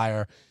dumpster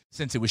fire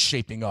since it was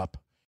shaping up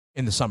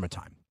in the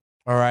summertime.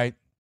 All right.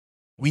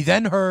 We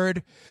then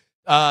heard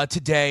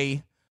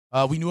today,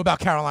 we knew about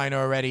Carolina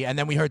already, and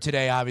then we heard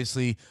today,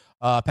 obviously,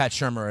 Pat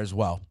Shurmur as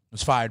well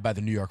was fired by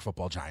the New York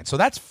Football Giants. So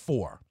that's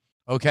 4.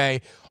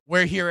 Okay.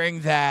 We're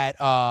hearing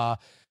that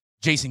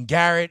Jason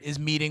Garrett is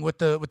meeting with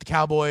the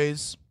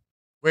Cowboys.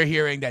 We're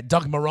hearing that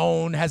Doug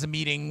Marrone has a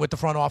meeting with the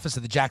front office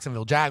of the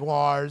Jacksonville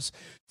Jaguars.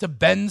 To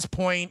Ben's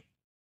point,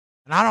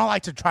 and I don't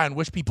like to try and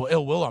wish people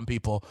ill will on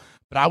people,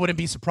 but I wouldn't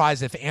be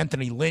surprised if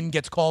Anthony Lynn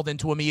gets called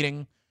into a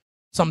meeting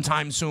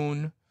sometime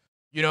soon.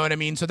 You know what I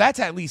mean? So that's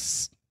at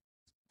least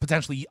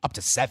potentially up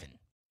to 7.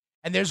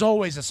 And there's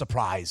always a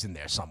surprise in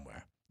there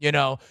somewhere.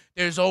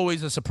 There's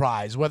always a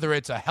surprise, whether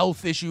it's a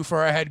health issue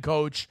for a head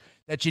coach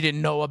that you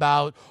didn't know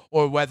about,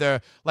 or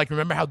whether,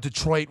 remember how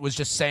Detroit was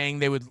just saying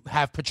they would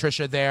have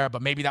Patricia there,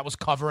 but maybe that was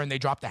cover and they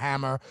dropped the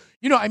hammer.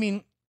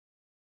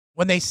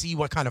 When they see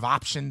what kind of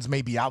options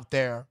may be out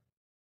there.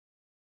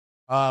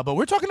 But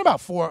we're talking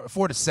about 4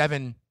 to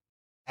 7,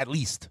 at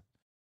least,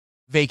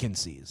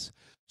 vacancies.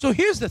 So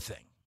here's the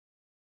thing.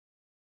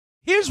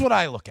 Here's what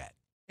I look at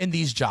in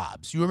these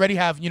jobs. You already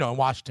have,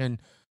 Washington,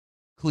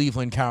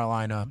 Cleveland,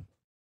 Carolina,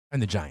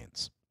 and the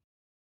Giants.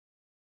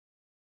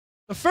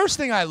 The first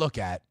thing I look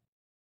at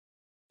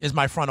is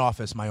my front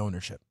office, my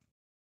ownership.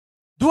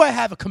 Do I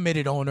have a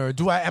committed owner?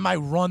 Am I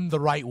run the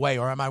right way,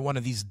 or am I one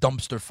of these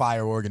dumpster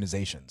fire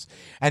organizations?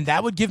 And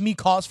that would give me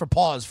cause for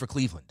pause for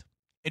Cleveland.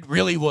 It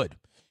really would.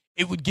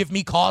 It would give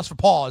me cause for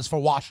pause for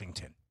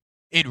Washington.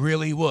 It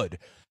really would.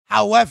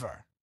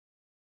 However,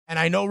 and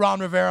I know Ron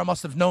Rivera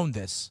must have known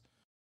this,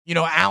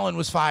 Allen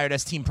was fired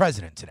as team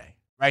president today,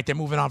 right? They're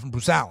moving on from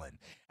Bruce Allen.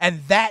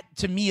 And that,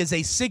 to me, is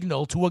a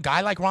signal to a guy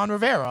like Ron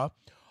Rivera.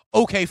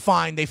 Okay,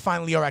 fine. They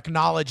finally are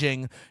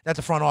acknowledging that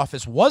the front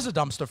office was a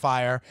dumpster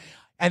fire.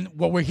 And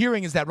what we're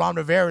hearing is that Ron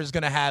Rivera is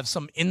going to have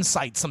some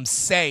insight, some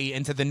say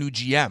into the new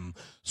GM.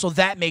 So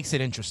that makes it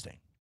interesting.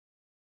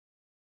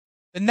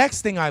 The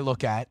next thing I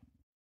look at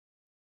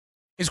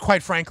is,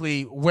 quite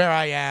frankly, where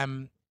I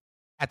am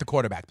at the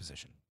quarterback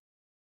position.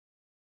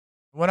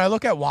 When I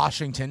look at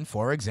Washington,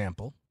 for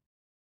example,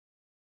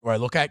 or I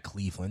look at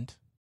Cleveland,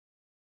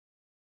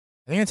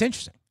 I think it's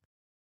interesting.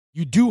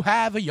 You do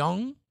have a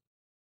young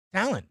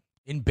talent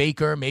in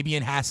Baker, maybe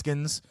in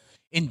Haskins,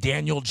 in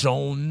Daniel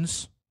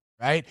Jones,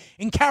 right?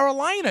 In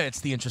Carolina,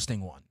 it's the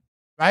interesting one,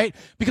 right?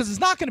 Because it's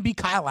not going to be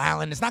Kyle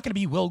Allen. It's not going to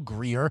be Will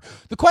Grier.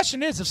 The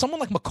question is, if someone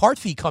like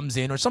McCarthy comes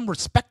in, or some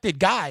respected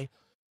guy,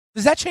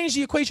 does that change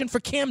the equation for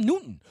Cam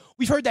Newton?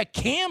 We've heard that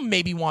Cam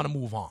maybe want to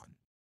move on.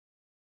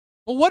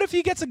 But what if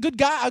he gets a good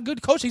guy, a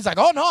good coach? He's like,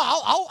 oh, no,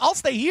 I'll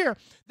stay here.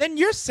 Then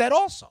you're set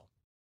also.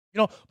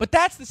 But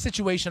that's the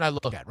situation I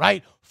look at,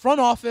 right? Front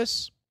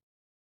office,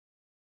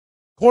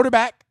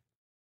 quarterback,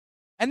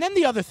 and then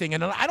the other thing,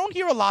 and I don't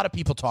hear a lot of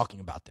people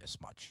talking about this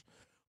much,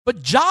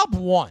 but job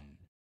one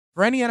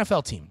for any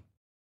NFL team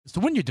is to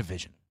win your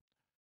division.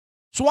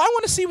 So I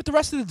want to see what the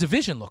rest of the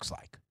division looks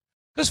like.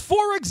 Because,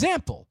 for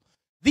example,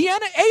 the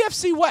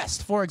AFC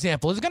West, for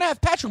example, is going to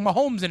have Patrick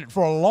Mahomes in it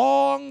for a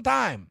long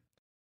time.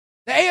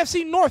 The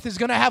AFC North is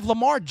going to have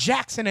Lamar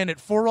Jackson in it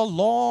for a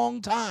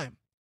long time.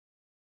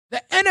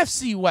 The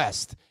NFC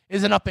West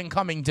is an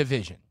up-and-coming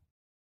division.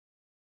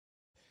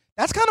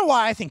 That's kind of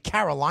why I think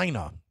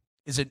Carolina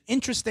is an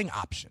interesting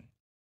option.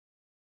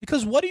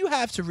 Because what do you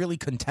have to really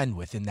contend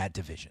with in that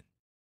division?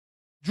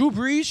 Drew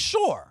Brees,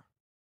 sure.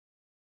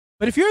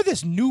 But if you're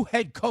this new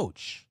head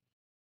coach,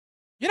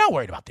 you're not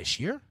worried about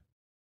this year.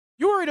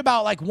 You're worried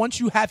about, like, once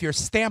you have your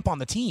stamp on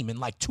the team in,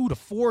 like, 2 to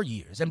 4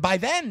 years. And by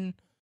then,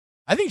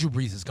 I think Drew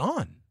Brees is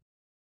gone.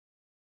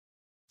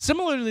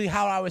 Similarly,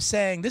 how I was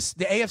saying, the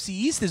AFC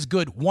East is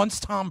good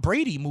once Tom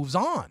Brady moves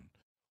on.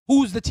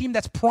 Who's the team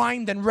that's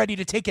primed and ready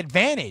to take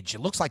advantage?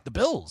 It looks like the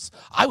Bills.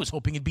 I was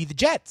hoping it'd be the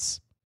Jets.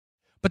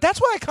 But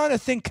that's why I kind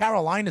of think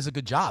Carolina's a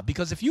good job.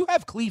 Because if you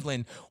have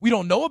Cleveland, we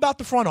don't know about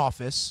the front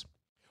office.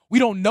 We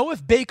don't know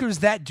if Baker's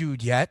that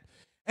dude yet.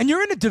 And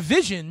you're in a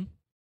division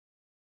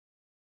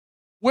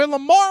where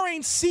Lamar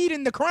ain't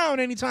ceding the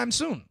crown anytime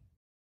soon.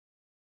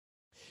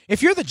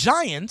 If you're the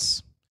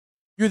Giants,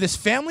 you're this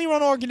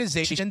family-run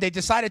organization. They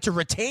decided to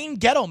retain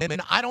Gettleman,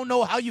 and I don't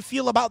know how you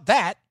feel about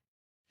that.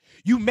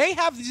 You may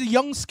have these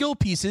young skill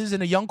pieces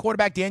and a young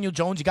quarterback, Daniel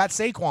Jones. You got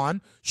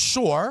Saquon,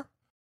 sure.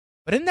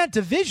 But in that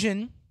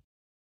division,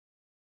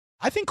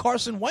 I think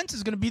Carson Wentz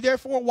is going to be there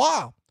for a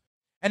while.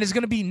 And it's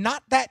going to be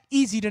not that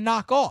easy to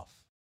knock off.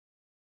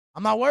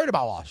 I'm not worried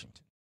about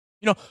Washington.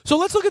 So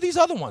let's look at these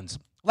other ones.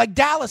 Like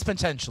Dallas,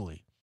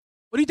 potentially.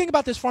 What do you think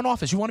about this front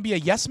office? You want to be a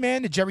yes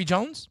man to Jerry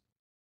Jones?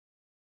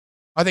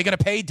 Are they going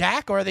to pay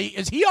Dak, or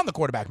is he on the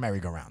quarterback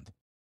merry-go-round?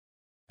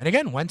 And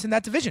again, Wentz in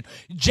that division.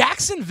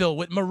 Jacksonville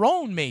with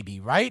Marrone, maybe,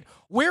 right?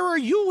 Where are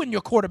you in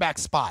your quarterback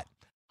spot?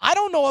 I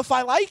don't know if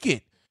I like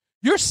it.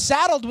 You're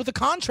saddled with the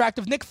contract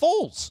of Nick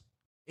Foles.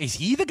 Is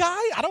he the guy?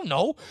 I don't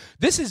know.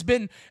 This has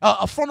been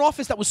a front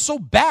office that was so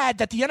bad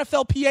that the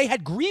NFLPA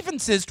had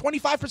grievances,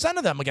 25%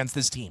 of them, against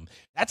this team.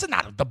 That's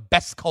not the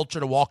best culture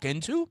to walk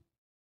into,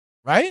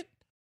 right?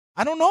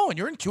 I don't know, and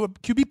you're in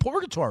QB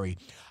purgatory.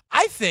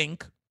 I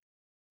think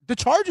the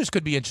Chargers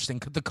could be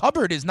interesting. The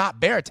cupboard is not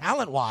bare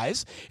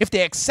talent-wise. If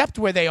they accept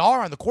where they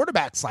are on the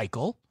quarterback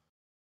cycle,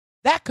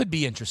 that could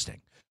be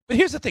interesting. But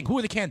here's the thing. Who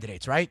are the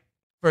candidates, right,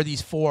 for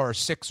these 4 or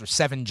 6 or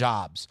 7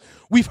 jobs?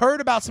 We've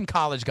heard about some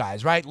college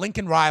guys, right?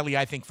 Lincoln Riley,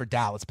 I think, for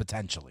Dallas,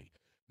 potentially.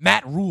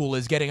 Matt Rule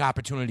is getting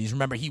opportunities.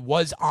 Remember, he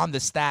was on the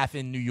staff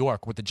in New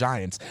York with the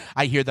Giants.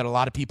 I hear that a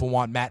lot of people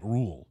want Matt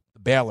Rule,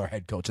 the Baylor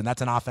head coach, and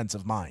that's an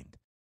offensive mind.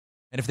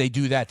 And if they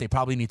do that, they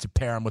probably need to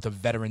pair him with a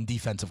veteran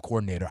defensive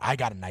coordinator. I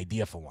got an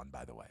idea for one,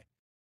 by the way.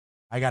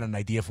 I got an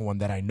idea for one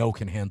that I know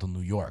can handle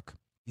New York.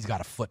 He's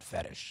got a foot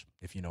fetish,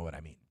 if you know what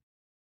I mean.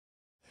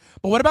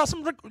 But what about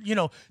some,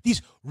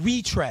 these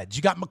retreads?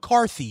 You got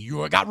McCarthy.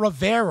 You got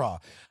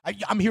Rivera.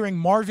 I'm hearing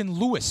Marvin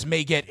Lewis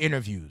may get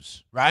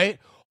interviews, right?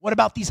 What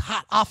about these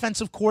hot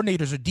offensive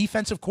coordinators or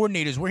defensive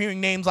coordinators? We're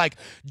hearing names like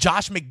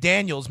Josh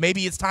McDaniels.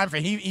 Maybe it's time for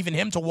even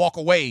him to walk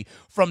away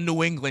from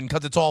New England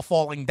because it's all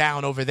falling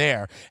down over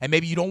there. And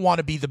maybe you don't want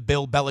to be the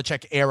Bill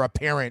Belichick era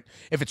parent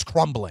if it's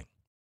crumbling,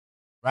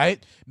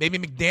 right? Maybe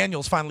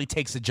McDaniels finally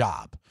takes a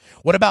job.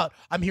 What about,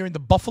 I'm hearing the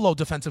Buffalo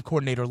defensive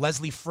coordinator,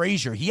 Leslie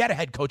Frazier. He had a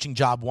head coaching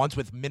job once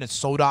with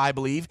Minnesota, I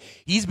believe.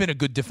 He's been a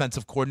good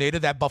defensive coordinator.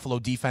 That Buffalo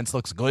defense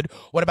looks good.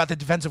 What about the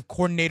defensive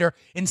coordinator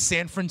in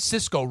San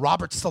Francisco?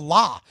 Robert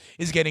Salah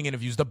is getting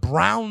interviews. The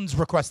Browns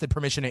requested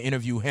permission to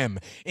interview him.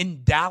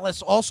 In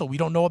Dallas also, we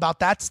don't know about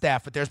that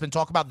staff, but there's been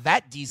talk about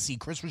that DC,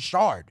 Chris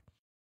Richard.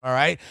 All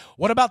right?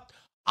 What about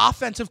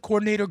offensive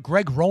coordinator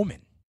Greg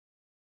Roman?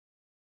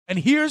 And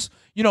here's,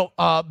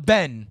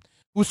 Ben,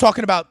 who's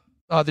talking about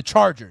the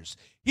Chargers.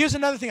 Here's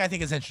another thing I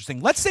think is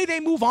interesting. Let's say they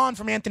move on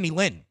from Anthony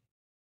Lynn.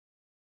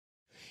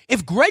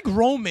 If Greg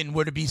Roman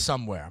were to be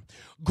somewhere,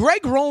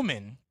 Greg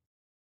Roman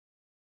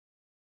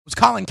was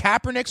Colin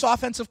Kaepernick's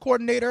offensive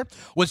coordinator,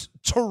 was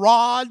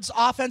Tyrod's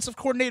offensive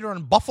coordinator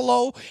in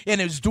Buffalo,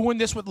 and is doing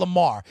this with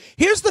Lamar.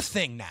 Here's the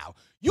thing now.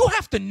 You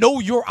have to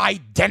know your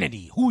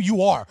identity, who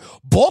you are.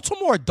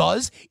 Baltimore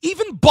does.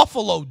 Even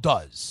Buffalo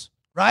does,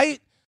 right?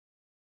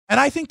 And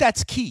I think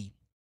that's key.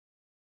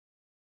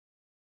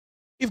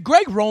 If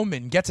Greg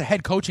Roman gets a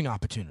head coaching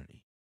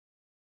opportunity,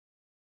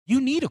 you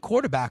need a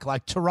quarterback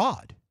like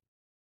Tyrod.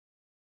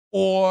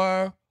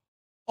 Or,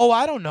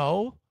 I don't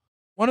know,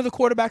 one of the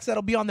quarterbacks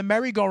that'll be on the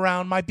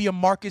merry-go-round might be a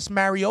Marcus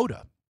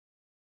Mariota.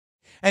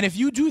 And if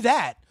you do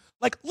that,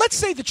 like, let's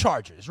say the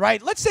Chargers,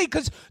 right? Let's say,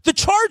 because the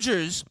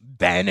Chargers,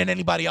 Ben and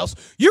anybody else,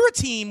 you're a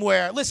team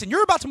where, listen,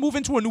 you're about to move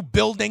into a new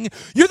building.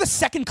 You're the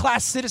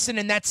second-class citizen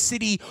in that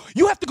city.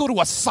 You have to go to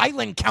a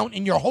silent count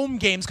in your home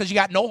games because you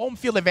got no home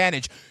field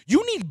advantage.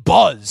 You need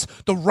buzz.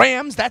 The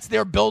Rams, that's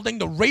their building.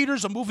 The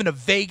Raiders are moving to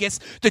Vegas.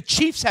 The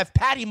Chiefs have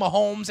Patty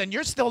Mahomes, and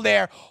you're still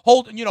there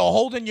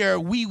holding your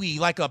wee-wee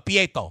like a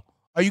Pieto.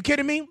 Are you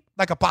kidding me?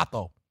 Like a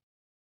Pato.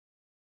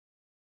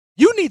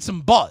 You need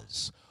some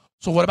buzz.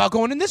 So what about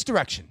going in this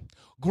direction?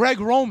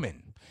 Greg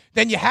Roman.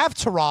 Then you have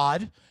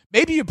Tyrod.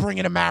 Maybe you bring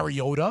in a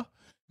Mariota.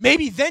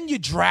 Maybe then you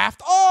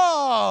draft.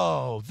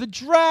 Oh, the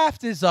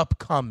draft is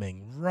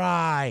upcoming.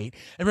 Right.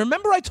 And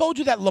remember I told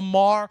you that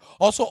Lamar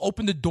also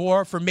opened the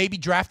door for maybe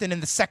drafting in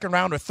the second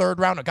round or third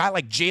round a guy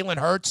like Jalen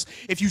Hurts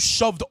if you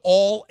shoved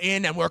all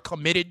in and were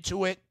committed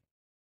to it?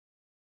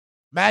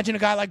 Imagine a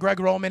guy like Greg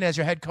Roman as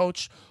your head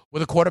coach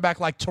with a quarterback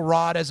like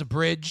Tyrod as a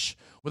bridge,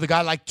 with a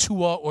guy like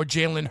Tua or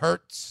Jalen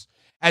Hurts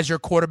as your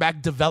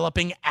quarterback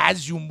developing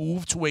as you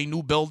move to a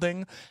new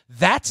building.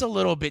 That's a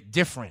little bit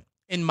different.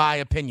 in my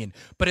opinion.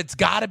 But it's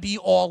got to be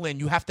all in.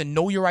 You have to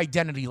know your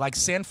identity, like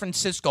San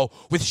Francisco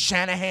with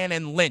Shanahan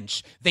and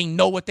Lynch. They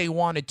know what they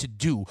wanted to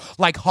do.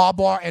 Like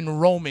Harbaugh and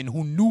Roman,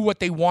 who knew what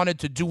they wanted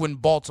to do in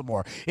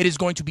Baltimore. It is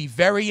going to be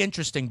very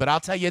interesting, but I'll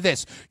tell you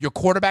this. Your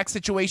quarterback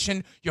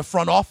situation, your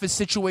front office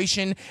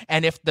situation,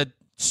 and if the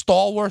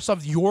stalwarts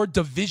of your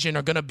division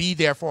are going to be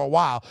there for a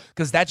while,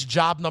 because that's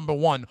job number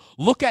one.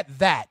 Look at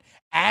that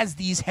as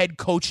these head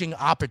coaching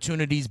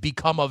opportunities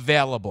become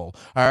available.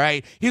 All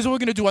right. Here's what we're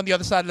going to do on the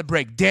other side of the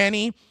break.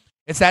 Danny,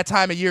 it's that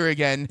time of year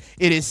again.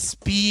 It is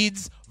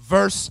Speeds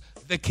versus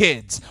the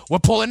Kids. We're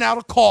pulling out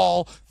a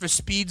call for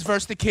Speeds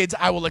versus the Kids.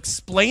 I will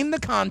explain the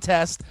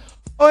contest.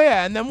 Oh,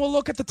 yeah, and then we'll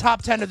look at the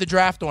top 10 of the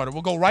draft order.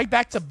 We'll go right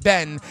back to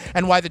Ben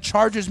and why the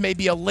Chargers may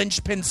be a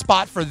linchpin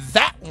spot for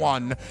that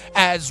one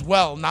as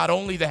well. Not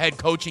only the head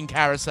coaching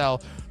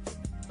carousel,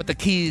 but the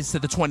keys to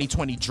the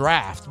 2020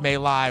 draft may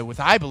lie with,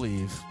 I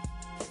believe,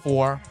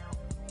 4,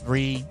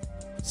 3,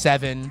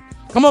 7.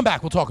 Come on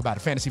back. We'll talk about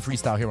it. Fantasy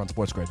Freestyle here on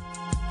Sports Grid.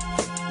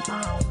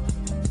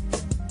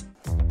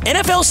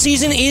 NFL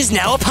season is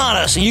now upon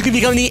us, and you can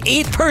become the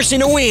 8th person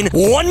to win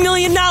 $1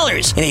 million in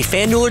a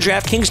FanDuel or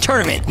DraftKings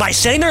tournament by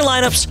setting their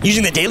lineups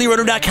using the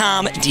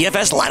DailyRoto.com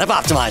DFS lineup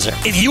optimizer.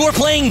 If you are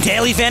playing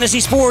daily fantasy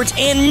sports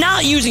and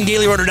not using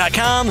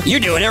DailyRoto.com, you're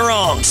doing it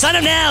wrong. Sign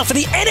up now for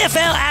the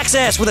NFL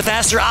access with a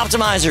faster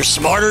optimizer,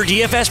 smarter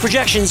DFS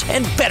projections,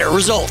 and better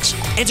results.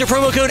 Enter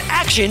promo code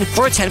ACTION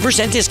for a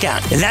 10%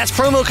 discount. That's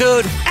promo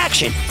code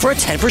ACTION for a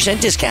 10%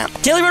 discount.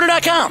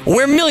 DailyRoto.com,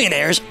 where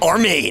millionaires are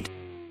made.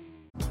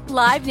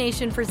 Live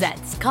Nation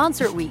presents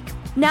Concert Week.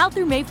 Now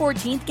through May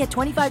 14th, get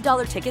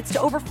 $25 tickets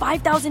to over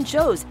 5,000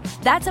 shows.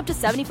 That's up to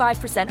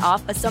 75%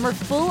 off a summer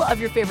full of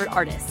your favorite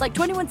artists like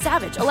 21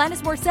 Savage,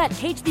 Alanis Morissette,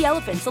 Cage the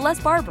Elephant,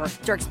 Celeste Barber,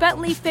 Dierks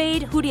Bentley,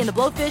 Fade, Hootie and the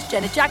Blowfish,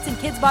 Janet Jackson,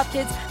 Kidz Bop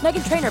Kids,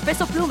 Meghan Trainor,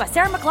 Peso Pluma,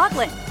 Sarah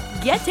McLachlan.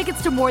 Get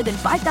tickets to more than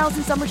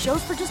 5,000 summer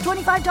shows for just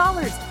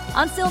 $25.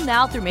 Until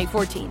now through May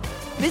 14th.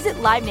 Visit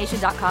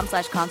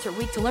LiveNation.com/Concert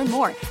Week to learn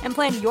more and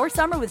plan your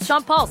summer with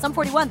Sean Paul, Sum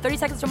 41, 30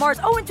 Seconds to Mars,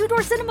 and Two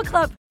Door Cinema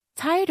Club.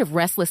 Tired of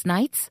restless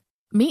nights?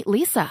 Meet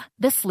Lisa,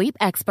 the sleep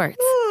experts.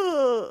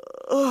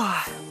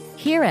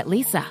 Here at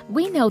Lisa,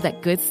 we know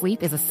that good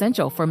sleep is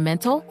essential for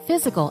mental,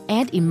 physical,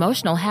 and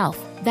emotional health.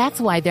 That's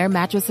why their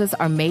mattresses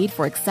are made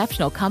for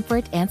exceptional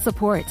comfort and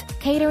support,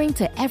 catering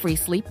to every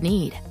sleep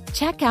need.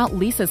 Check out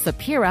Lisa's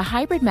Sapira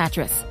Hybrid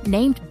Mattress,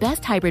 named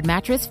Best Hybrid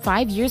Mattress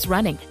 5 years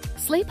running.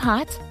 Sleep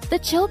hot? The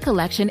Chill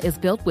Collection is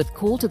built with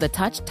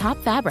cool-to-the-touch top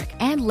fabric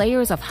and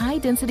layers of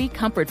high-density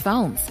comfort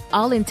foams,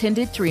 all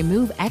intended to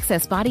remove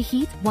excess body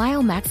heat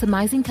while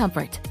maximizing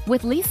comfort.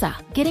 With Lisa,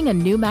 getting a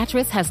new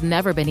mattress has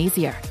never been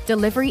easier.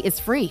 Delivery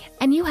is free,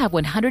 and you have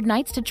 100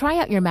 nights to try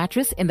out your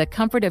mattress in the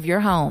comfort of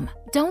your home.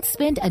 Don't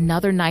spend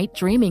another night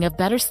dreaming of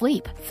better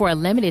sleep. For a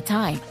limited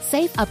time,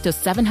 save up to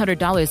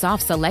 $700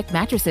 off select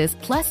mattresses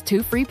plus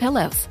 2 free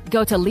pillows.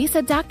 Go to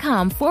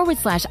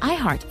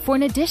lisa.com/iHeart for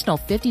an additional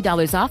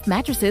 $50 off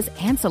mattresses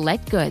and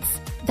select goods.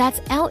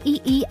 That's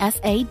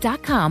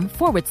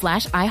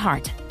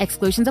LEESA.com/iHeart.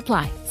 Exclusions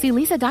apply. See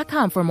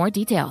lisa.com for more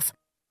details.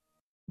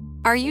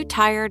 Are you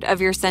tired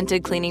of your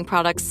scented cleaning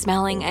products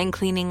smelling and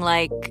cleaning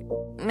like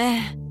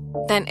meh?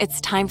 Then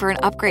it's time for an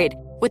upgrade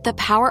with the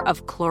power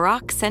of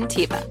Clorox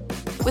Scentiva.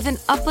 With an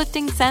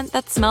uplifting scent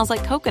that smells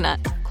like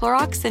coconut,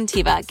 Clorox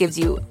Scentiva gives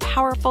you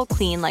powerful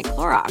clean like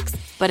Clorox,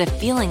 but a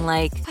feeling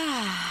like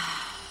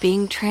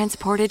being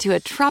transported to a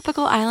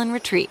tropical island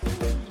retreat.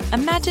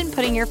 Imagine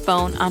putting your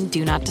phone on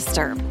Do Not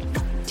Disturb,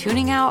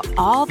 tuning out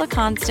all the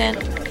constant,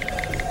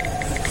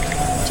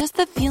 just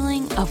the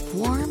feeling of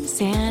warm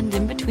sand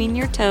in between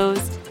your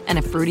toes and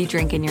a fruity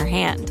drink in your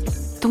hand.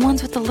 The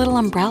ones with the little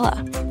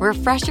umbrella.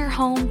 Refresh your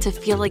home to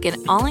feel like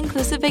an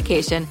all-inclusive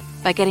vacation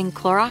by getting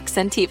Clorox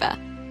Scentiva.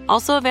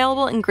 Also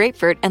available in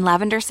grapefruit and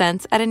lavender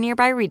scents at a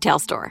nearby retail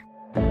store.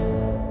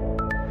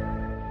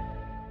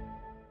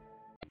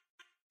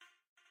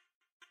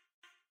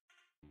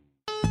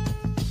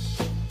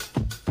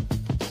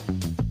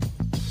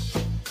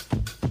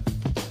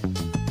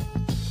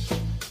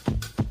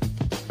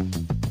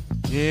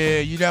 Yeah,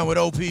 you down with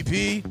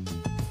OPP?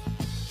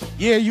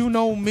 Yeah, you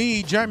know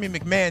me. Jeremy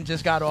McMahon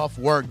just got off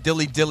work.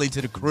 Dilly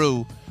to the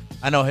crew.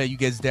 I know how you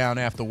gets down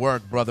after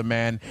work, brother,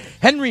 man.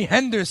 Henry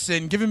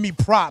Henderson giving me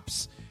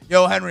props.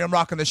 Yo, Henry, I'm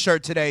rocking the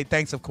shirt today.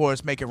 Thanks, of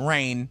course. Make it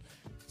rain.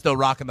 Still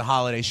rocking the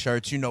holiday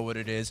shirts. You know what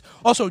it is.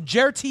 Also,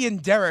 Jerty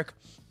and Derek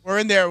were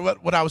in there,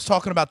 what I was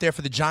talking about there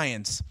for the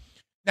Giants.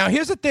 Now,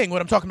 here's the thing,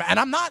 what I'm talking about. And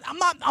I'm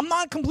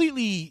not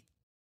completely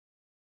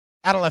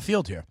out of left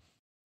field here.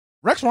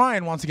 Rex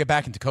Ryan wants to get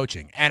back into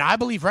coaching, and I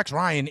believe Rex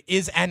Ryan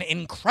is an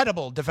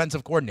incredible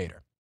defensive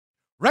coordinator.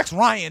 Rex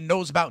Ryan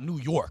knows about New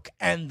York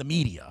and the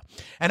media.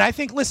 And I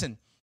think, listen,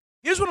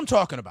 here's what I'm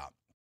talking about.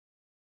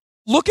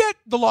 Look at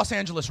the Los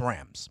Angeles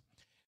Rams.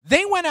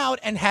 They went out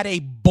and had a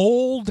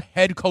bold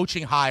head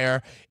coaching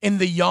hire in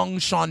the young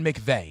Sean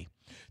McVay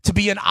to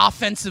be an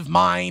offensive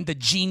mind, a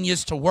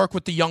genius to work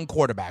with the young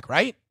quarterback,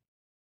 right?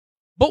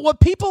 But what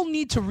people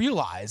need to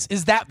realize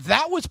is that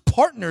that was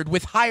partnered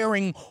with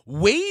hiring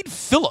Wade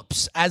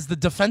Phillips as the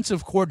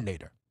defensive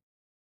coordinator.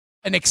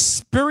 an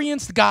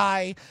experienced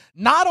guy,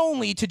 not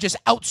only to just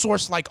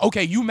outsource, like,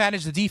 okay, you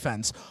manage the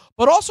defense,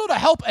 but also to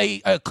help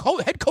a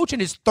head coach in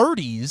his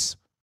 30s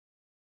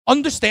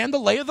understand the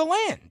lay of the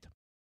land.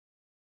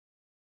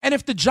 And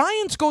if the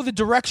Giants go the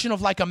direction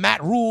of like a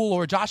Matt Rule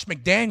or Josh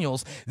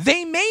McDaniels,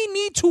 they may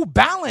need to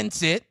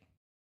balance it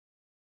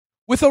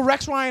with a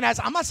Rex Ryan as,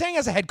 I'm not saying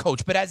as a head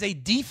coach, but as a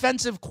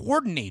defensive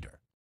coordinator.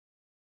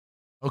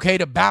 Okay,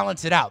 to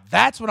balance it out.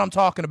 That's what I'm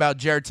talking about,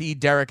 JRT,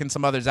 Derek, and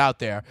some others out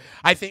there.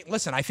 I think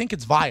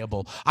it's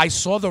viable. I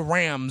saw the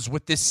Rams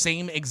with this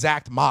same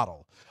exact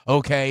model,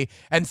 okay?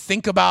 And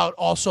think about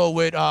also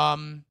with, I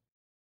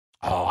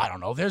don't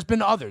know. There's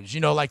been others,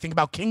 like think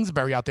about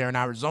Kingsbury out there in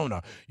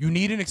Arizona. You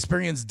need an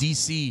experienced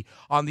DC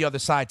on the other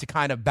side to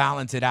kind of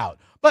balance it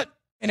out. But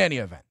in any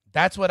event,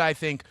 that's what I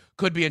think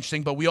could be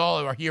interesting. But we all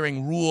are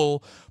hearing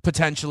Rule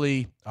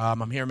potentially.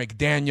 I'm hearing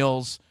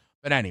McDaniels.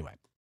 But anyway.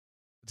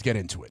 Let's get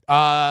into it.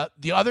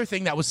 The other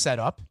thing that was set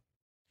up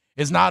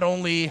is not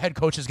only head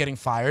coaches getting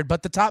fired,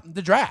 but the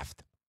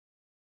draft.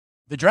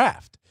 The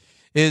draft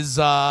is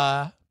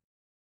the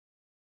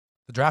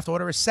draft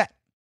order is set.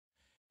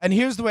 And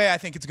here's the way I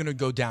think it's going to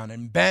go down.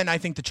 And Ben, I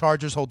think the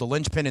Chargers hold the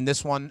linchpin in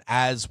this one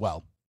as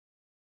well.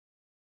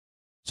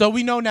 So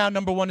we know now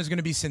number one is going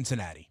to be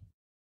Cincinnati.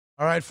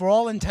 All right, for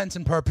all intents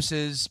and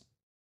purposes,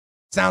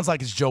 sounds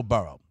like it's Joe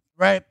Burrow,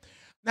 right?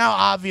 Now,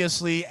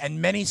 obviously,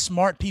 and many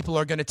smart people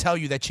are going to tell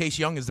you that Chase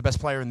Young is the best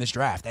player in this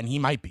draft, and he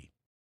might be.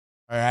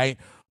 All right?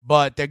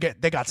 But they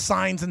got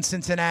signs in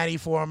Cincinnati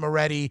for him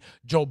already.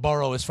 Joe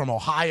Burrow is from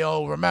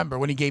Ohio. Remember,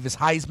 when he gave his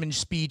Heisman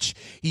speech,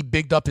 he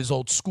bigged up his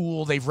old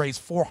school. They've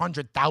raised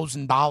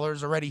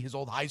 $400,000 already, his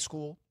old high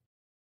school.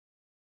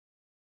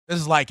 This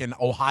is like an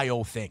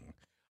Ohio thing.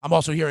 I'm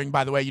also hearing,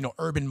 by the way,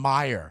 Urban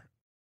Meyer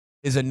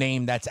is a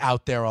name that's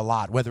out there a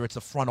lot, whether it's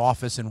the front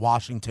office in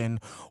Washington,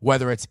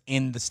 whether it's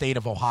in the state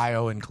of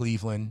Ohio in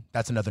Cleveland.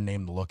 That's another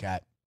name to look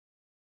at.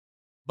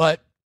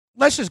 But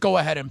let's just go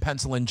ahead and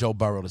pencil in Joe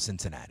Burrow to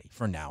Cincinnati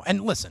for now. And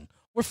listen,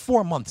 we're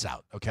 4 months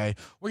out, okay?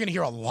 We're going to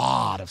hear a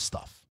lot of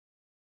stuff.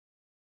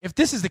 If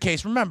this is the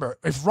case, remember,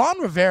 if Ron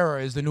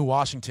Rivera is the new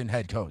Washington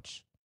head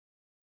coach,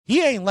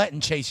 he ain't letting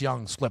Chase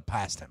Young slip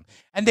past him.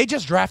 And they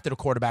just drafted a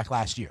quarterback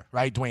last year,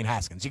 right? Dwayne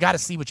Haskins. You got to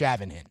see what you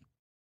have in him.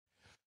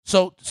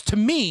 So, to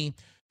me,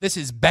 this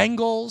is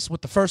Bengals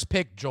with the first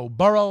pick, Joe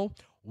Burrow.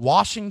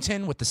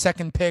 Washington with the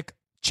second pick,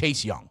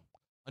 Chase Young.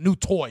 A new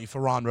toy for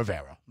Ron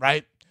Rivera,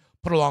 right?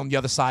 Put along the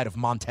other side of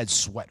Montez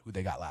Sweat, who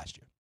they got last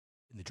year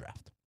in the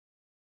draft.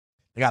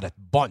 They got a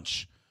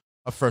bunch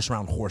of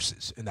first-round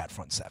horses in that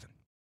front seven.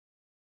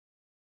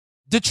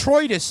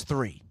 Detroit is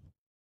 3.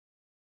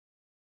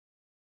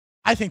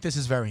 I think this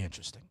is very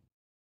interesting.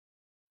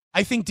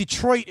 I think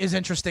Detroit is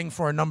interesting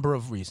for a number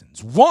of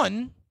reasons.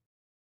 One,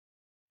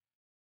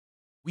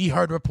 we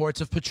heard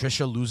reports of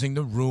Patricia losing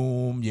the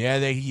room. Yeah,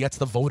 he gets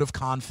the vote of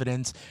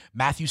confidence.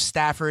 Matthew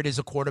Stafford is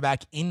a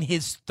quarterback in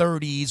his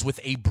 30s with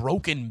a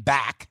broken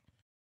back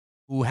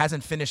who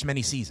hasn't finished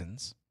many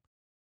seasons.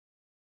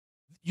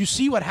 You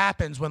see what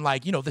happens when, the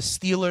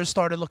Steelers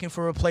started looking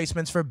for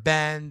replacements for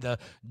Ben, the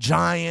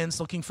Giants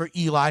looking for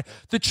Eli.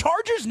 The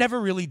Chargers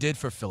never really did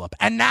for Phillip.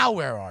 And now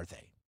where are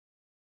they?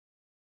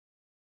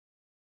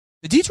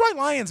 The Detroit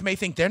Lions may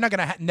think they're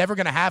never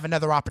going to have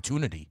another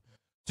opportunity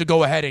to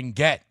go ahead and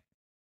get,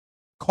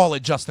 call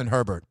it Justin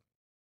Herbert,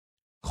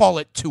 call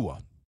it Tua,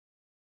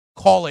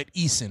 call it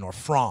Eason or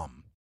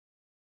Fromm.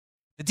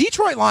 The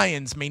Detroit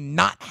Lions may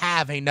not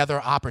have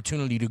another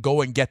opportunity to go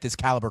and get this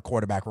caliber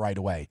quarterback right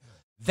away.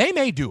 They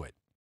may do it.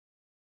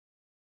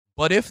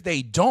 But if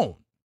they don't,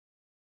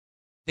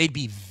 they'd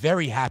be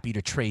very happy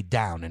to trade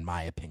down, in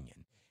my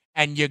opinion.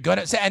 And you're going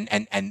to say,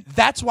 and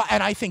that's why,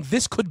 and I think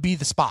this could be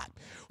the spot.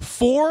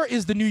 4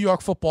 is the New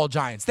York Football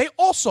Giants. They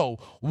also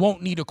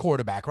won't need a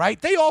quarterback, right?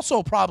 They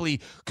also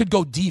probably could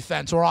go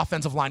defense or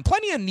offensive line.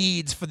 Plenty of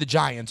needs for the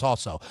Giants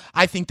also.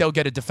 I think they'll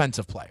get a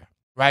defensive player,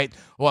 right?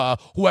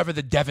 Whoever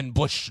the Devin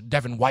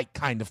White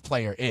kind of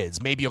player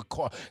is. Maybe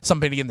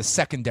somebody in the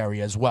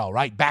secondary as well,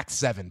 right? Back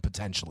 7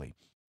 potentially.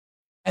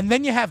 And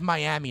then you have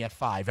Miami at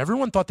 5.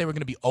 Everyone thought they were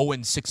going to be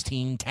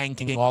 0-16,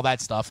 tanking, all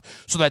that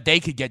stuff, so that they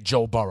could get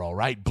Joe Burrow,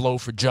 right? Blow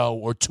for Joe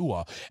or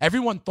Tua.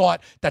 Everyone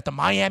thought that the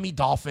Miami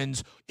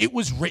Dolphins, it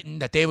was written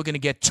that they were going to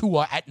get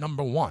Tua at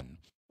number 1.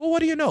 Well, what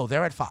do you know?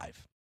 They're at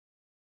 5.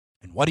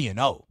 And what do you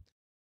know?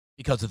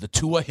 Because of the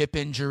Tua hip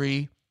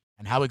injury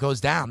and how it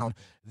goes down,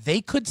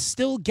 they could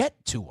still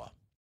get Tua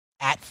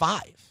at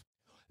 5.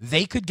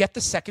 They could get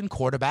the second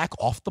quarterback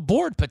off the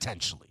board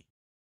potentially.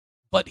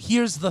 But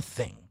here's the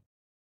thing.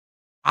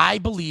 I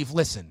believe,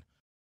 listen,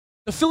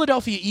 the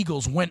Philadelphia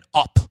Eagles went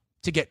up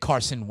to get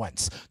Carson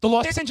Wentz. The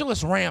Los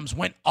Angeles Rams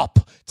went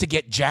up to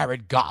get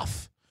Jared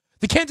Goff.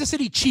 The Kansas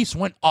City Chiefs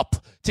went up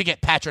to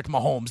get Patrick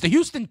Mahomes. The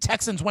Houston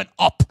Texans went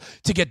up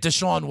to get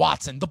Deshaun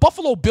Watson. The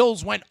Buffalo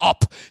Bills went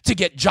up to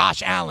get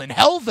Josh Allen.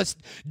 Hell, the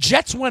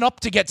Jets went up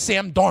to get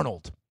Sam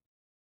Darnold.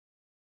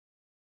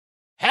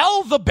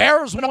 Hell, the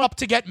Bears went up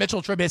to get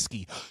Mitchell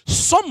Trubisky.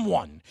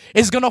 Someone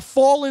is going to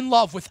fall in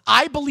love with,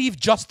 I believe,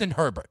 Justin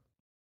Herbert.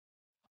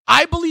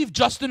 I believe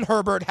Justin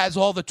Herbert has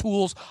all the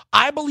tools.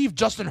 I believe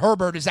Justin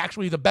Herbert is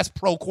actually the best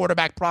pro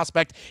quarterback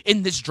prospect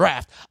in this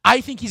draft.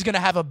 I think he's going to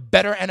have a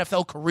better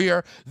NFL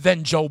career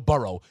than Joe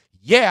Burrow.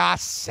 Yeah, I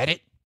said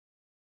it.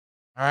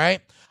 All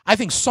right? I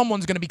think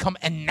someone's going to become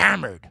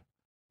enamored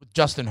with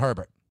Justin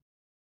Herbert.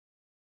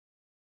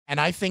 And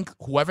I think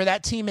whoever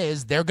that team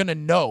is, they're going to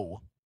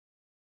know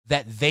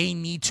that they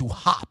need to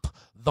hop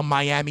the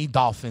Miami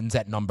Dolphins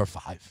at number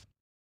 5.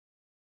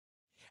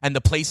 And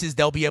the places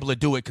they'll be able to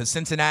do it, because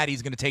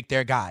Cincinnati's going to take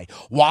their guy.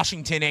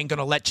 Washington ain't going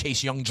to let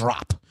Chase Young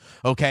drop,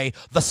 okay?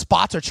 The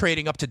spots are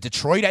trading up to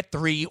Detroit at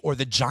 3 or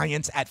the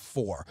Giants at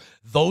 4.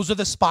 Those are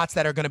the spots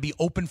that are going to be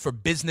open for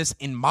business,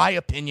 in my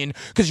opinion,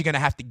 because you're going to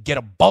have to get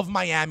above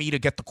Miami to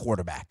get the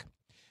quarterback.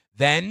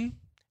 Then,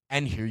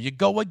 and here you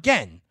go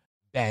again,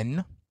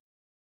 Ben,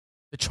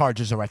 the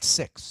Chargers are at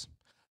 6.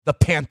 The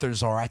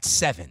Panthers are at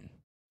 7.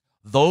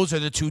 Those are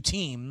the two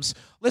teams.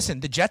 Listen,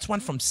 the Jets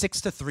went from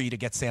 6 to 3 to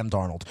get Sam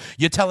Darnold.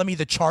 You're telling me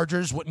the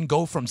Chargers wouldn't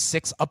go from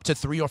 6 up to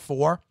 3 or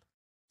 4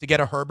 to get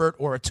a Herbert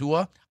or a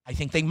Tua? I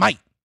think they might.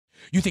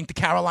 You think the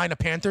Carolina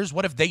Panthers,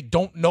 what if they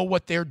don't know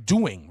what they're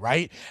doing,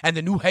 right? And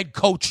the new head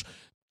coach,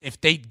 if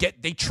they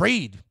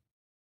trade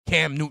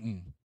Cam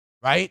Newton,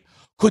 right?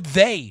 Could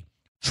they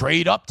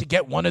trade up to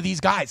get one of these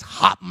guys,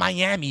 hop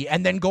Miami,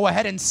 and then go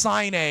ahead and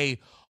sign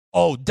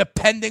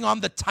depending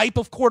on the type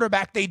of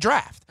quarterback they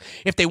draft.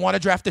 If they want to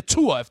draft a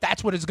Tua, if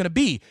that's what it's going to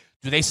be,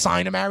 do they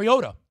sign a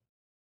Mariota?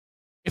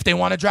 If they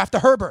want to draft a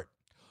Herbert,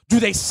 do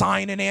they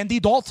sign an Andy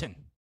Dalton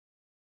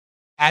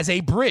as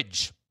a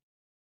bridge?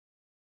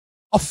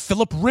 A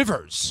Phillip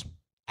Rivers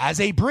as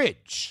a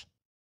bridge?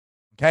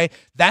 Okay?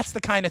 That's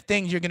the kind of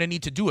things you're going to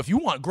need to do. If you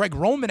want Greg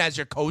Roman as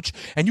your coach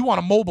and you want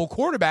a mobile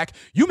quarterback,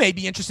 you may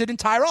be interested in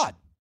Tyrod,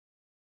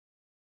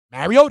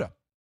 Mariota,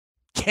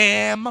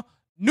 Cam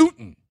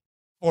Newton,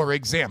 for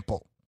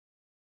example,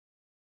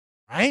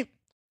 right?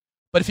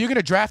 But if you're going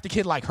to draft a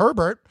kid like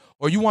Herbert,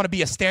 or you want to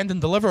be a stand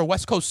and deliver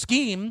West Coast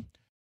scheme,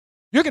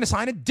 you're going to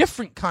sign a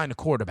different kind of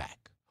quarterback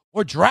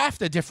or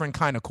draft a different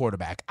kind of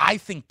quarterback. I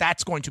think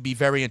that's going to be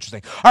very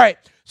interesting. All right,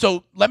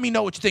 so let me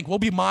know what you think. We'll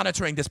be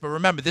monitoring this, but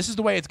remember, this is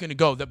the way it's going to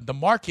go. The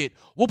market,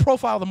 we'll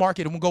profile the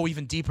market, and we'll go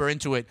even deeper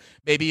into it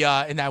maybe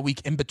in that week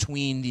in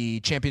between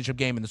the championship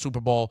game and the Super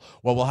Bowl,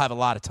 where we'll have a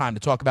lot of time to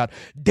talk about.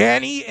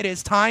 Danny, it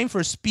is time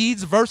for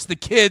Speeds versus the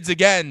Kids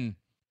again.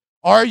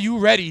 Are you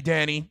ready,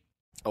 Danny?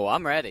 Oh,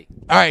 I'm ready.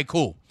 All right,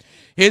 cool.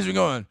 Here's where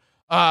we're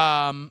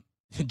going.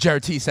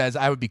 Jared T says,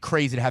 I would be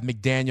crazy to have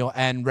McDaniel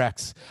and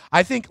Rex.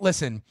 I think I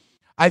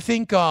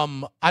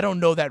don't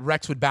know that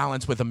Rex would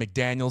balance with a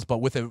McDaniels, but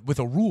with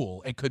a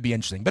rule, it could be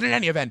interesting. But in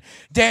any event,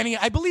 Danny,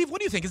 I believe, what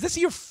do you think? Is this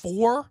year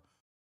 4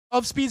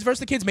 of Speeds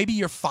versus the Kids? Maybe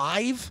year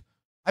 5?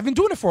 I've been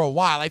doing it for a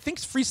while. I think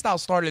freestyle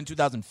started in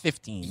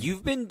 2015.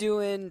 You've been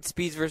doing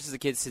Speeds versus the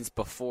Kids since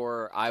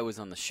before I was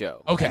on the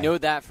show. Okay. I know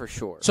that for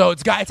sure. So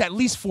it's at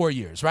least 4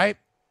 years, right?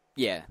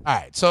 Yeah. All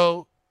right.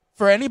 So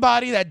for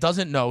anybody that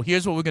doesn't know,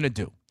 here's what we're going to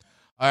do.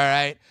 All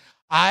right.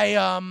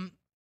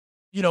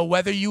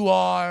 Whether you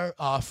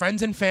are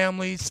friends and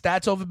family,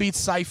 Stats Over Beats,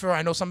 Cypher.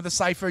 I know some of the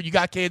Cypher. You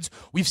got kids.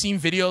 We've seen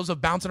videos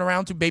of bouncing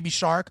around to Baby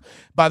Shark.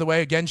 By the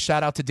way, again,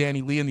 shout out to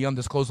Danny Lee in the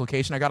undisclosed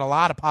location. I got a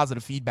lot of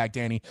positive feedback,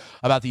 Danny,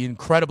 about the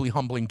incredibly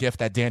humbling gift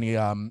that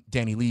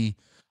Danny Lee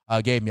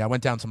gave me. I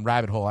went down some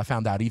rabbit hole. I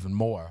found out even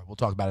more. We'll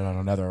talk about it on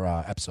another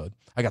episode.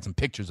 I got some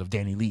pictures of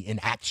Danny Lee in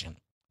action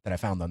that I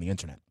found on the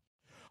internet.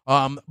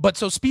 But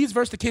so Speeds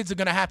versus the Kids are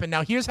going to happen.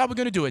 Now, here's how we're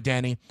going to do it,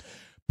 Danny.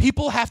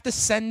 People have to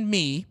send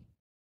me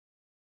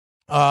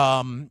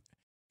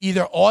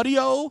either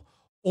audio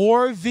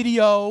or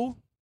video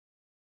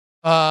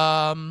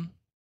their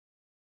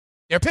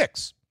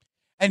picks.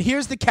 And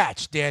here's the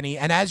catch, Danny.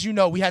 And as you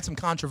know, we had some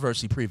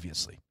controversy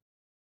previously.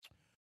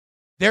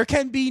 There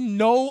can be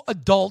no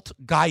adult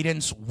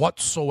guidance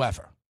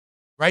whatsoever.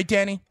 Right,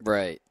 Danny?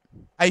 Right.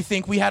 I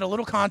think we had a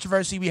little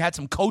controversy. We had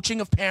some coaching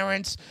of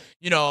parents,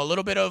 a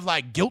little bit of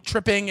like guilt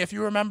tripping, if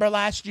you remember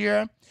last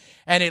year.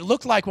 And it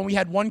looked like when we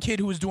had one kid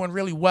who was doing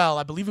really well,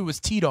 I believe it was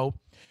Tito,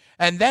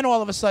 and then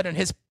all of a sudden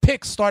his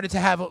picks started to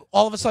have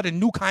all of a sudden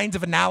new kinds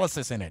of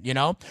analysis in it,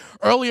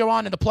 Earlier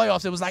on in the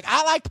playoffs, it was like,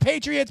 I like the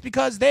Patriots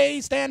because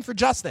they stand for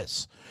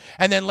justice.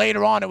 And then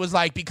later on, it was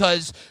like,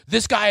 because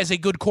this guy is a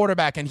good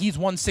quarterback and he's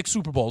won 6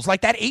 Super Bowls.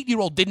 Like that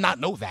 8-year-old did not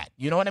know that.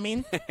 You know what I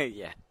mean?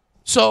 Yeah.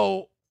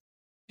 So,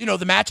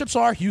 the matchups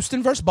are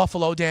Houston versus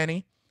Buffalo,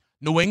 Danny,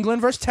 New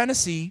England versus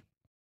Tennessee,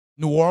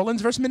 New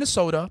Orleans versus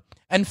Minnesota,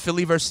 and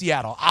Philly versus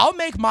Seattle. I'll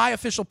make my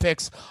official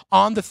picks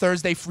on the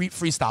Thursday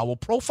freestyle. We'll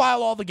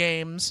profile all the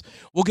games.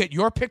 We'll get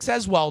your picks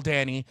as well,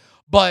 Danny.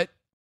 But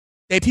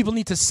people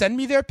need to send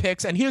me their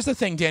picks. And here's the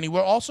thing, Danny.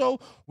 We're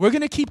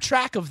going to keep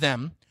track of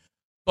them.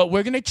 But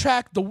we're going to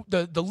track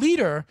the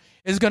leader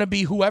is going to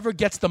be whoever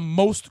gets the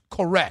most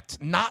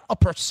correct, not a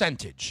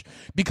percentage.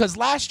 Because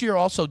last year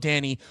also,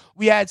 Danny,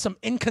 we had some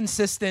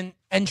inconsistent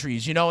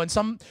entries,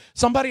 and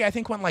somebody I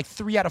think went like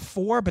 3 out of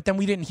 4, but then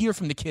we didn't hear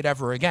from the kid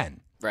ever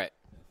again. Right.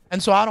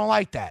 And so I don't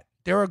like that.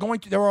 There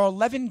are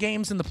 11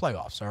 games in the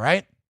playoffs, all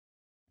right?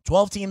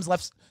 12 teams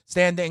left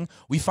standing.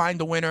 We find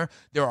the winner.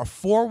 There are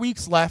 4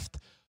 weeks left,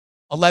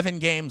 11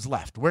 games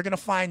left. We're going to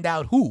find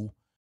out who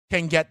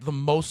can get the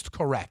most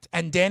correct.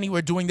 And, Danny,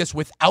 we're doing this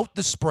without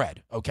the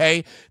spread,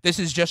 okay? This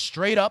is just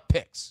straight up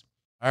picks.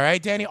 All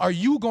right, Danny, are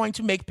you going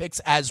to make picks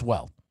as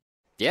well?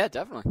 Yeah,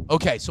 definitely.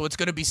 Okay, so it's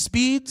going to be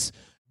Speeds,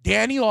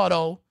 Danny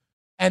Otto,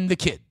 and the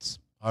kids.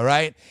 All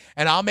right?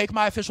 And I'll make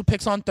my official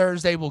picks on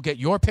Thursday. We'll get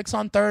your picks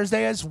on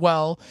Thursday as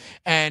well.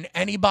 And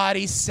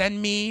anybody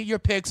send me your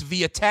picks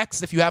via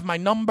text if you have my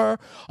number,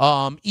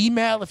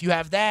 email if you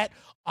have that,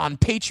 on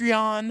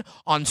Patreon,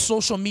 on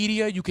social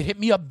media. You can hit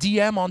me up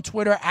DM on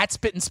Twitter,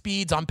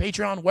 @SpittinSpeeds, on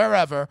Patreon,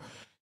 wherever.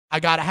 I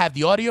got to have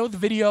the audio, the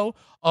video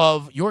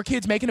of your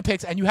kids making the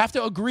picks, and you have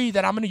to agree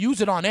that I'm going to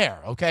use it on air,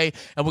 okay?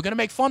 And we're going to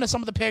make fun of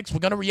some of the picks. We're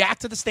going to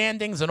react to the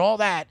standings and all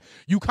that.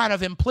 You kind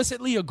of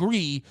implicitly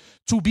agree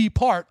to be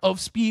part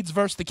of Speeds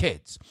versus the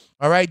kids.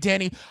 All right,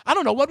 Danny? I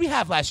don't know. What did we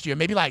have last year?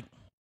 Maybe like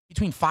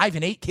between 5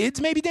 and 8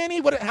 kids, maybe,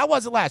 Danny? How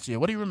was it last year?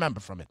 What do you remember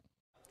from it?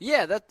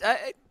 Yeah,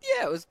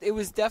 it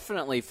was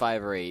definitely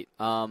 5 or 8.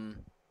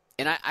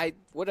 And I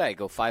what did I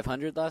go,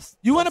 500 last?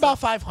 You went about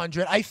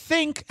 500, I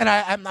think, and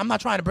I'm not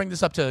trying to bring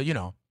this up to,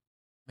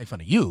 make fun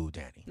of you,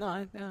 Danny. No,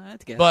 I had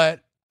to get it.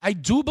 But I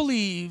do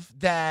believe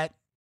that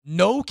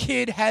no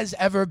kid has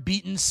ever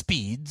beaten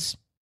Speeds.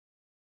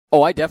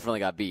 Oh, I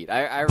definitely got beat.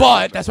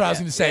 But that's what I was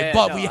going to say.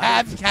 But we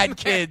have had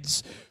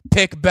kids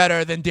pick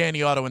better than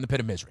Danny Otto in the Pit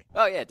of Misery.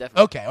 Oh, yeah,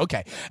 definitely.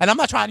 Okay. And I'm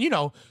not trying,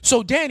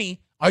 So, Danny,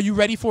 are you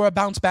ready for a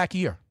bounce-back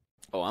year?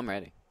 Oh, I'm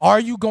ready. Are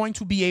you going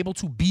to be able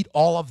to beat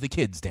all of the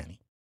kids, Danny?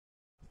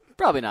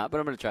 Probably not, but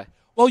I'm going to try.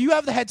 Well, you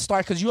have the head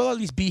start because you'll at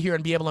least be here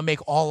and be able to make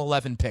all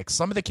 11 picks.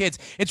 Some of the kids,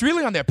 it's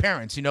really on their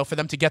parents, for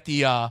them to get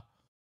the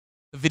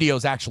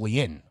videos actually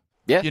in.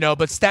 Yeah.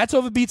 But Stats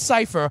Over Beats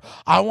Cypher,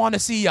 I want to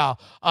see y'all.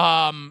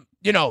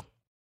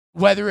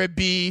 Whether it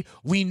be,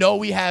 we know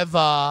we have,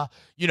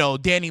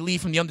 Danny Lee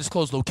from the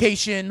undisclosed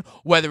location,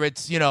 whether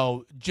it's,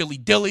 Jilly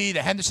Dilly,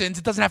 the Hendersons.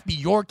 It doesn't have to be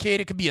your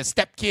kid. It could be a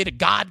step kid, a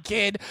god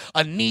kid,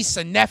 a niece,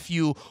 a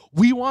nephew.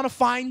 We want to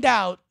find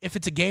out if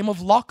it's a game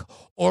of luck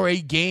or a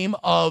game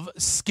of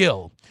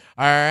skill.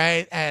 All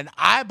right, and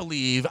I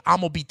believe I'm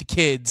going to beat the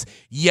kids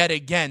yet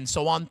again.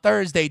 So on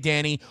Thursday,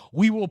 Danny,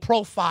 we will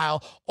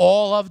profile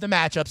all of the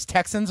matchups: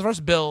 Texans versus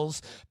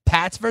Bills,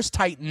 Pats versus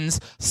Titans,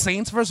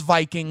 Saints versus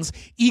Vikings,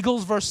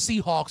 Eagles versus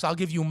Seahawks. I'll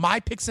give you my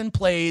picks and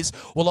plays.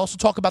 We'll also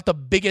talk about the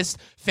biggest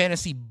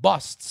fantasy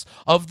busts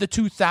of the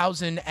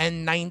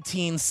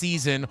 2019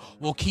 season.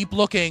 We'll keep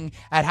looking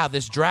at how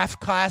this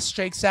draft class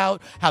shakes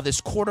out, how this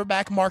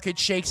quarterback market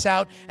shakes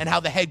out, and how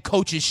the head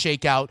coaches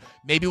shake out.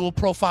 Maybe we'll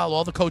profile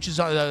all the coaches,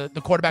 the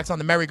quarterbacks on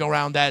the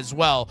merry-go-round as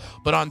well.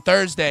 But on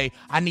Thursday,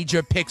 I need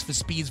your picks for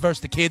Speeds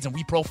versus the kids, and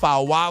we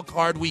profile Wild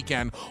Card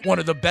Weekend, one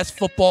of the best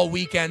football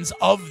weekends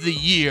of the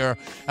year.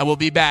 And we'll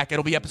be back.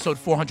 It'll be episode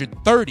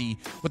 430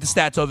 with the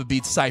Stats Over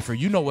Beats Cypher.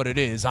 You know what it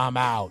is. I'm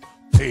out.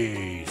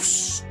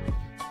 Peace.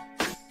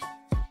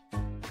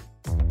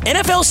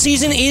 NFL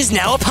season is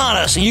now upon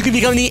us, and you can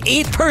become the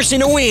 8th person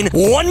to win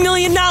 $1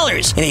 million in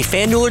a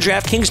FanDuel or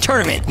DraftKings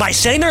tournament by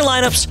setting their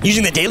lineups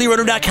using the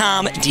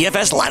DailyRoto.com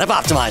DFS lineup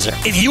optimizer.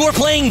 If you are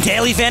playing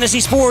daily fantasy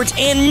sports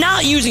and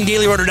not using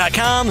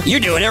DailyRoto.com, you're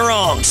doing it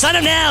wrong. Sign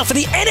up now for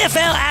the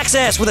NFL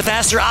access with a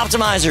faster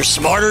optimizer,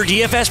 smarter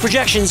DFS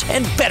projections,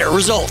 and better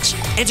results.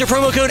 Enter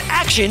promo code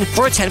ACTION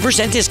for a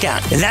 10%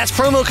 discount. That's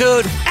promo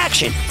code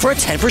ACTION for a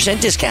 10%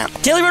 discount.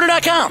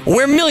 DailyRoto.com,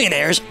 where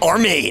millionaires are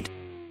made.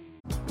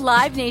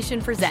 Live Nation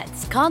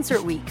presents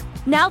Concert Week.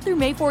 Now through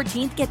May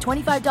 14th, get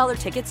 $25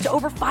 tickets to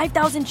over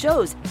 5,000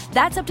 shows.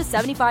 That's up to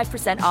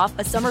 75% off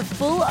a summer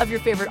full of your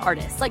favorite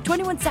artists like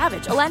 21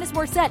 Savage, Alanis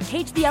Morissette,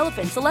 Cage the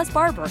Elephant, Celeste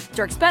Barber,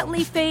 Dierks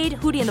Bentley, Fade,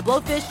 Hootie and the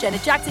Blowfish,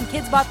 Janet Jackson,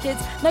 Kids Bop Kids,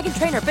 Meghan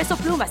Trainor, Bissell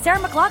Pluma, Sarah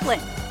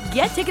McLachlan.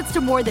 Get tickets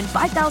to more than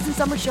 5,000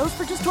 summer shows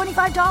for just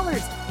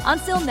 $25.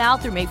 Until now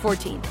through May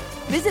 14th.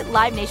 Visit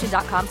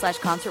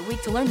LiveNation.com/Concert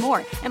Week to learn more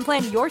and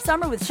plan your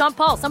summer with Sean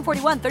Paul, Sum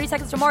 41, 30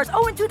 Seconds to Mars,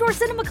 and Two Door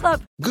Cinema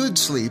Club. Good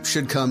sleep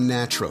should come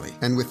naturally,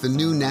 and with the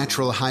new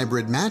Natural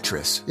Hybrid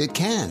mattress, it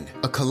can.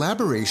 A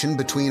collaboration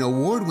between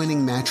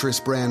award-winning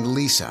mattress brand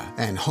Leesa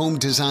and home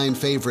design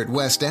favorite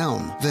West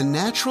Elm, the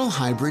Natural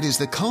Hybrid is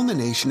the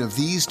culmination of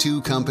these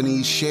two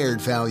companies' shared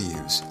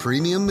values: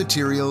 premium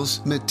materials,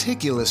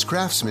 meticulous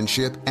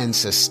craftsmanship, and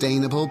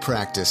sustainable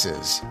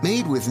practices.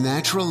 Made with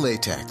natural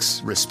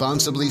latex,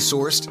 responsibly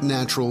sourced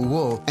natural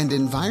wool, and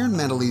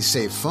environmentally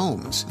safe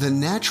foams, the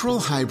Natural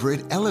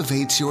Hybrid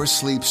elevates your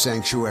sleep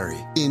sanctuary,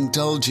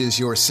 indulges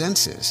your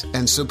senses,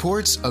 and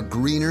supports a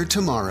greener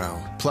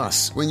tomorrow.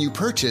 Plus, when you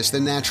purchase the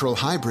Natural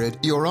Hybrid,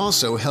 you're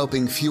also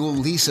helping fuel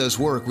Leesa's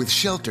work with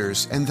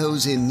shelters and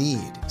those in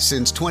need.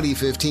 Since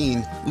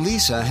 2015,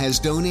 Leesa has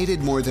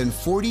donated more than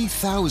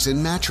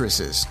 40,000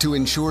 mattresses to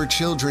ensure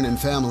children and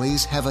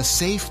families have a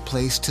safe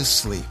place to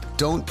sleep.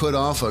 Don't put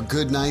off a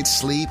good night's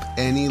sleep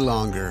any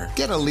longer.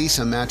 Get a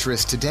Leesa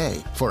mattress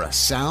today for a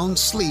sound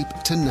sleep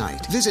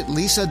tonight. Visit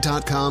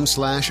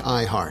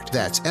Leesa.com/iHeart.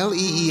 That's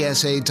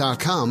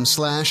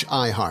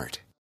LEESA.com/iHeart.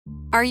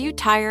 Are you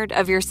tired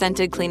of your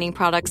scented cleaning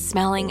products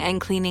smelling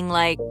and cleaning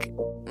like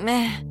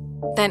meh,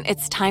 then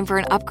it's time for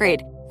an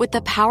upgrade with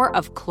the power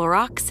of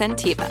Clorox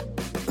Scentiva.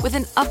 With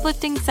an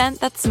uplifting scent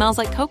that smells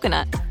like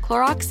coconut,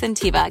 Clorox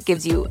Scentiva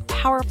gives you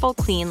powerful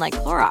clean like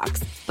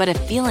Clorox, but a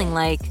feeling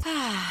like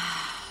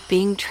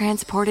being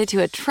transported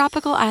to a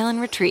tropical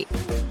island retreat.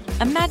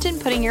 Imagine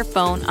putting your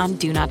phone on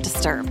Do Not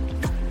Disturb,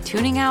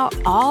 tuning out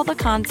all the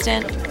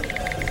constant,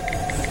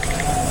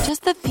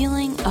 just the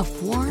feeling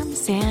of warm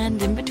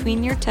sand in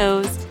between your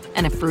toes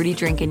and a fruity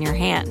drink in your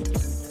hand.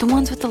 The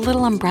ones with the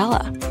little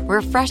umbrella.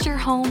 Refresh your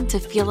home to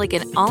feel like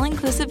an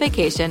all-inclusive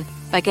vacation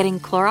by getting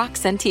Clorox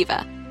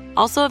Scentiva.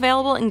 Also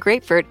available in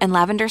grapefruit and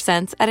lavender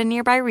scents at a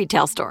nearby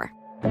retail store.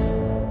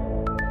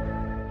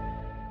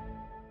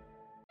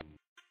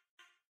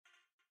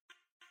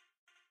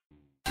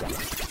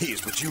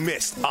 Here's what you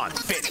missed on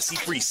Fantasy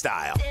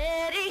Freestyle.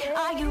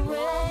 Are you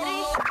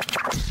ready?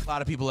 A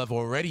lot of people have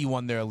already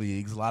won their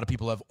leagues. A lot of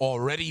people have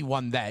already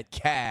won that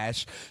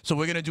cash. So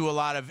we're going to do a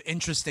lot of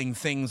interesting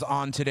things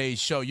on today's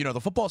show. You know,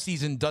 the football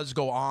season does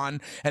go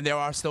on, and there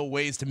are still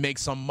ways to make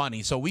some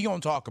money. So we're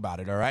going to talk about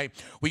it, all right?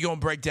 We're going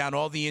to break down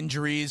all the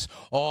injuries,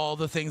 all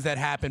the things that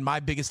happened, my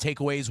biggest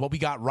takeaways, what we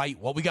got right,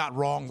 what we got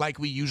wrong, like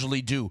we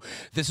usually do.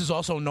 This is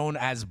also known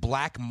as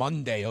Black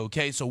Monday,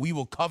 okay? So we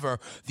will cover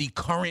the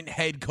current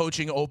head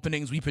coaching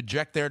openings. We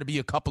project there to be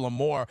a couple of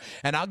more.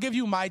 And I'll give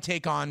you my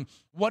take on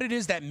what it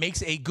is that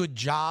makes a good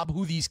job,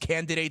 who these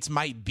candidates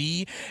might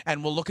be,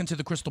 and we'll look into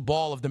the crystal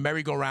ball of the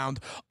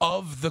merry-go-round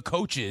of the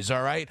coaches,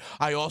 all right?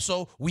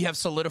 We have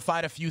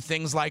solidified a few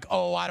things like,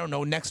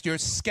 next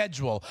year's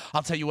schedule.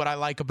 I'll tell you what I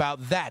like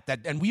about that,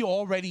 and we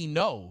already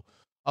know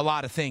a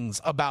lot of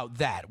things about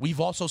that. We've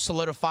also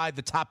solidified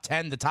the top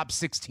 10, the top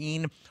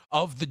 16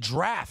 of the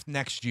draft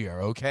next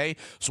year, okay?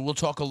 So we'll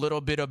talk a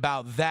little bit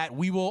about that.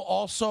 We will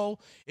also,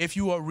 if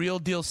you are Real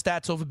Deal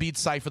Stats Over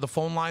Beats Cypher, the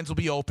phone lines will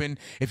be open.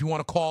 If you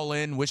want to call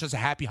in, wish us a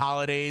happy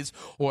holidays,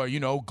 or,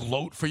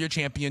 gloat for your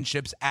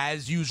championships,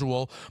 as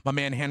usual, my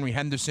man Henry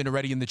Henderson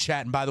already in the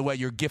chat. And by the way,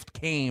 your gift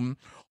came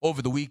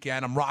over the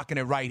weekend. I'm rocking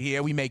it right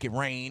here. We make it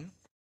rain.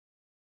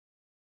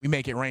 We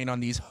make it rain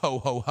on these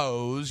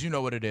ho-ho-hos. You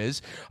know what it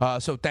is.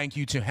 So thank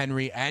you to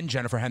Henry and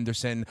Jennifer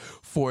Henderson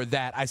for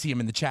that. I see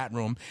him in the chat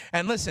room.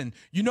 And listen,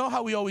 you know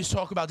how we always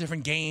talk about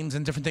different games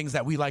and different things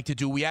that we like to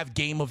do. We have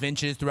Game of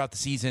Inches throughout the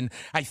season.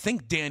 I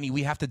think, Danny,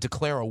 we have to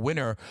declare a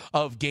winner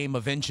of Game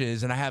of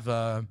Inches, and I have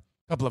a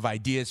couple of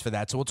ideas for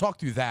that. So we'll talk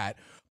through that.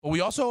 But we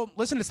also,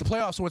 listen, it's the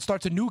playoffs, so it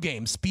starts a new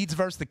game, Speeds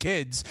versus the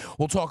Kids.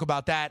 We'll talk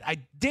about that.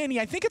 Danny,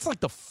 I think it's like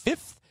the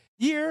 5th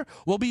year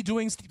we'll be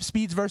doing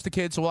Speeds versus the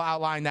Kids, so we'll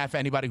outline that for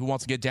anybody who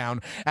wants to get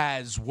down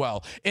as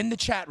well. In the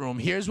chat room,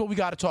 here's what we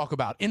got to talk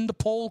about. In the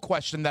poll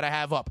question that I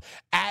have up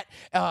at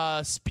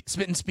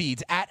Spittin'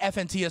 Speeds, at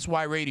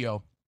FNTSY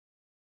Radio,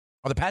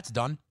 are the Pats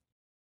done?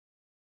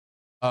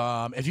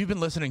 If you've been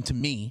listening to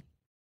me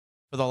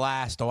for the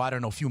last,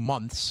 few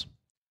months,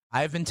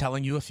 I've been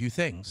telling you a few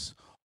things.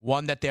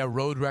 One, that their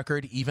road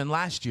record, even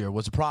last year,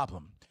 was a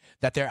problem.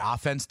 That their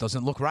offense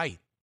doesn't look right.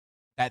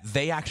 That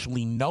they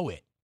actually know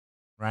it.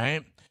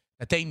 Right?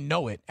 That they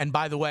know it. And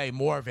by the way,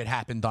 more of it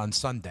happened on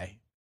Sunday.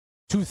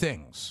 2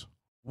 things.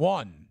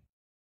 1,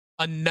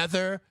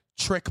 another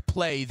trick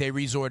play they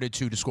resorted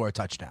to score a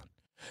touchdown.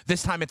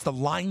 This time it's the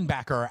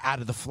linebacker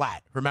out of the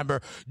flat. Remember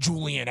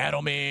Julian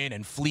Edelman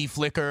and flea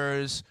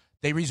flickers?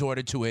 They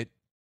resorted to it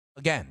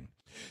again.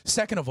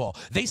 Second of all,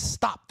 they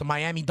stopped the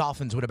Miami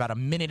Dolphins with about a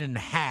minute and a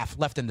half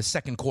left in the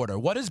second quarter.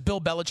 What does Bill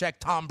Belichick,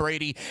 Tom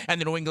Brady, and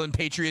the New England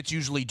Patriots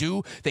usually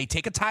do? They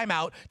take a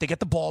timeout, they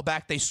get the ball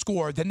back, they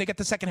score, then they get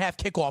the second half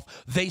kickoff,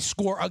 they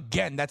score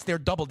again. That's their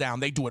double down.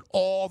 They do it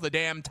all the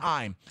damn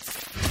time.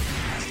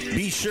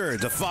 Be sure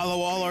to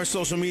follow all our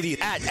social media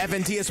at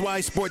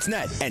FNTSY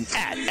Sportsnet and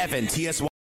at FNTSY.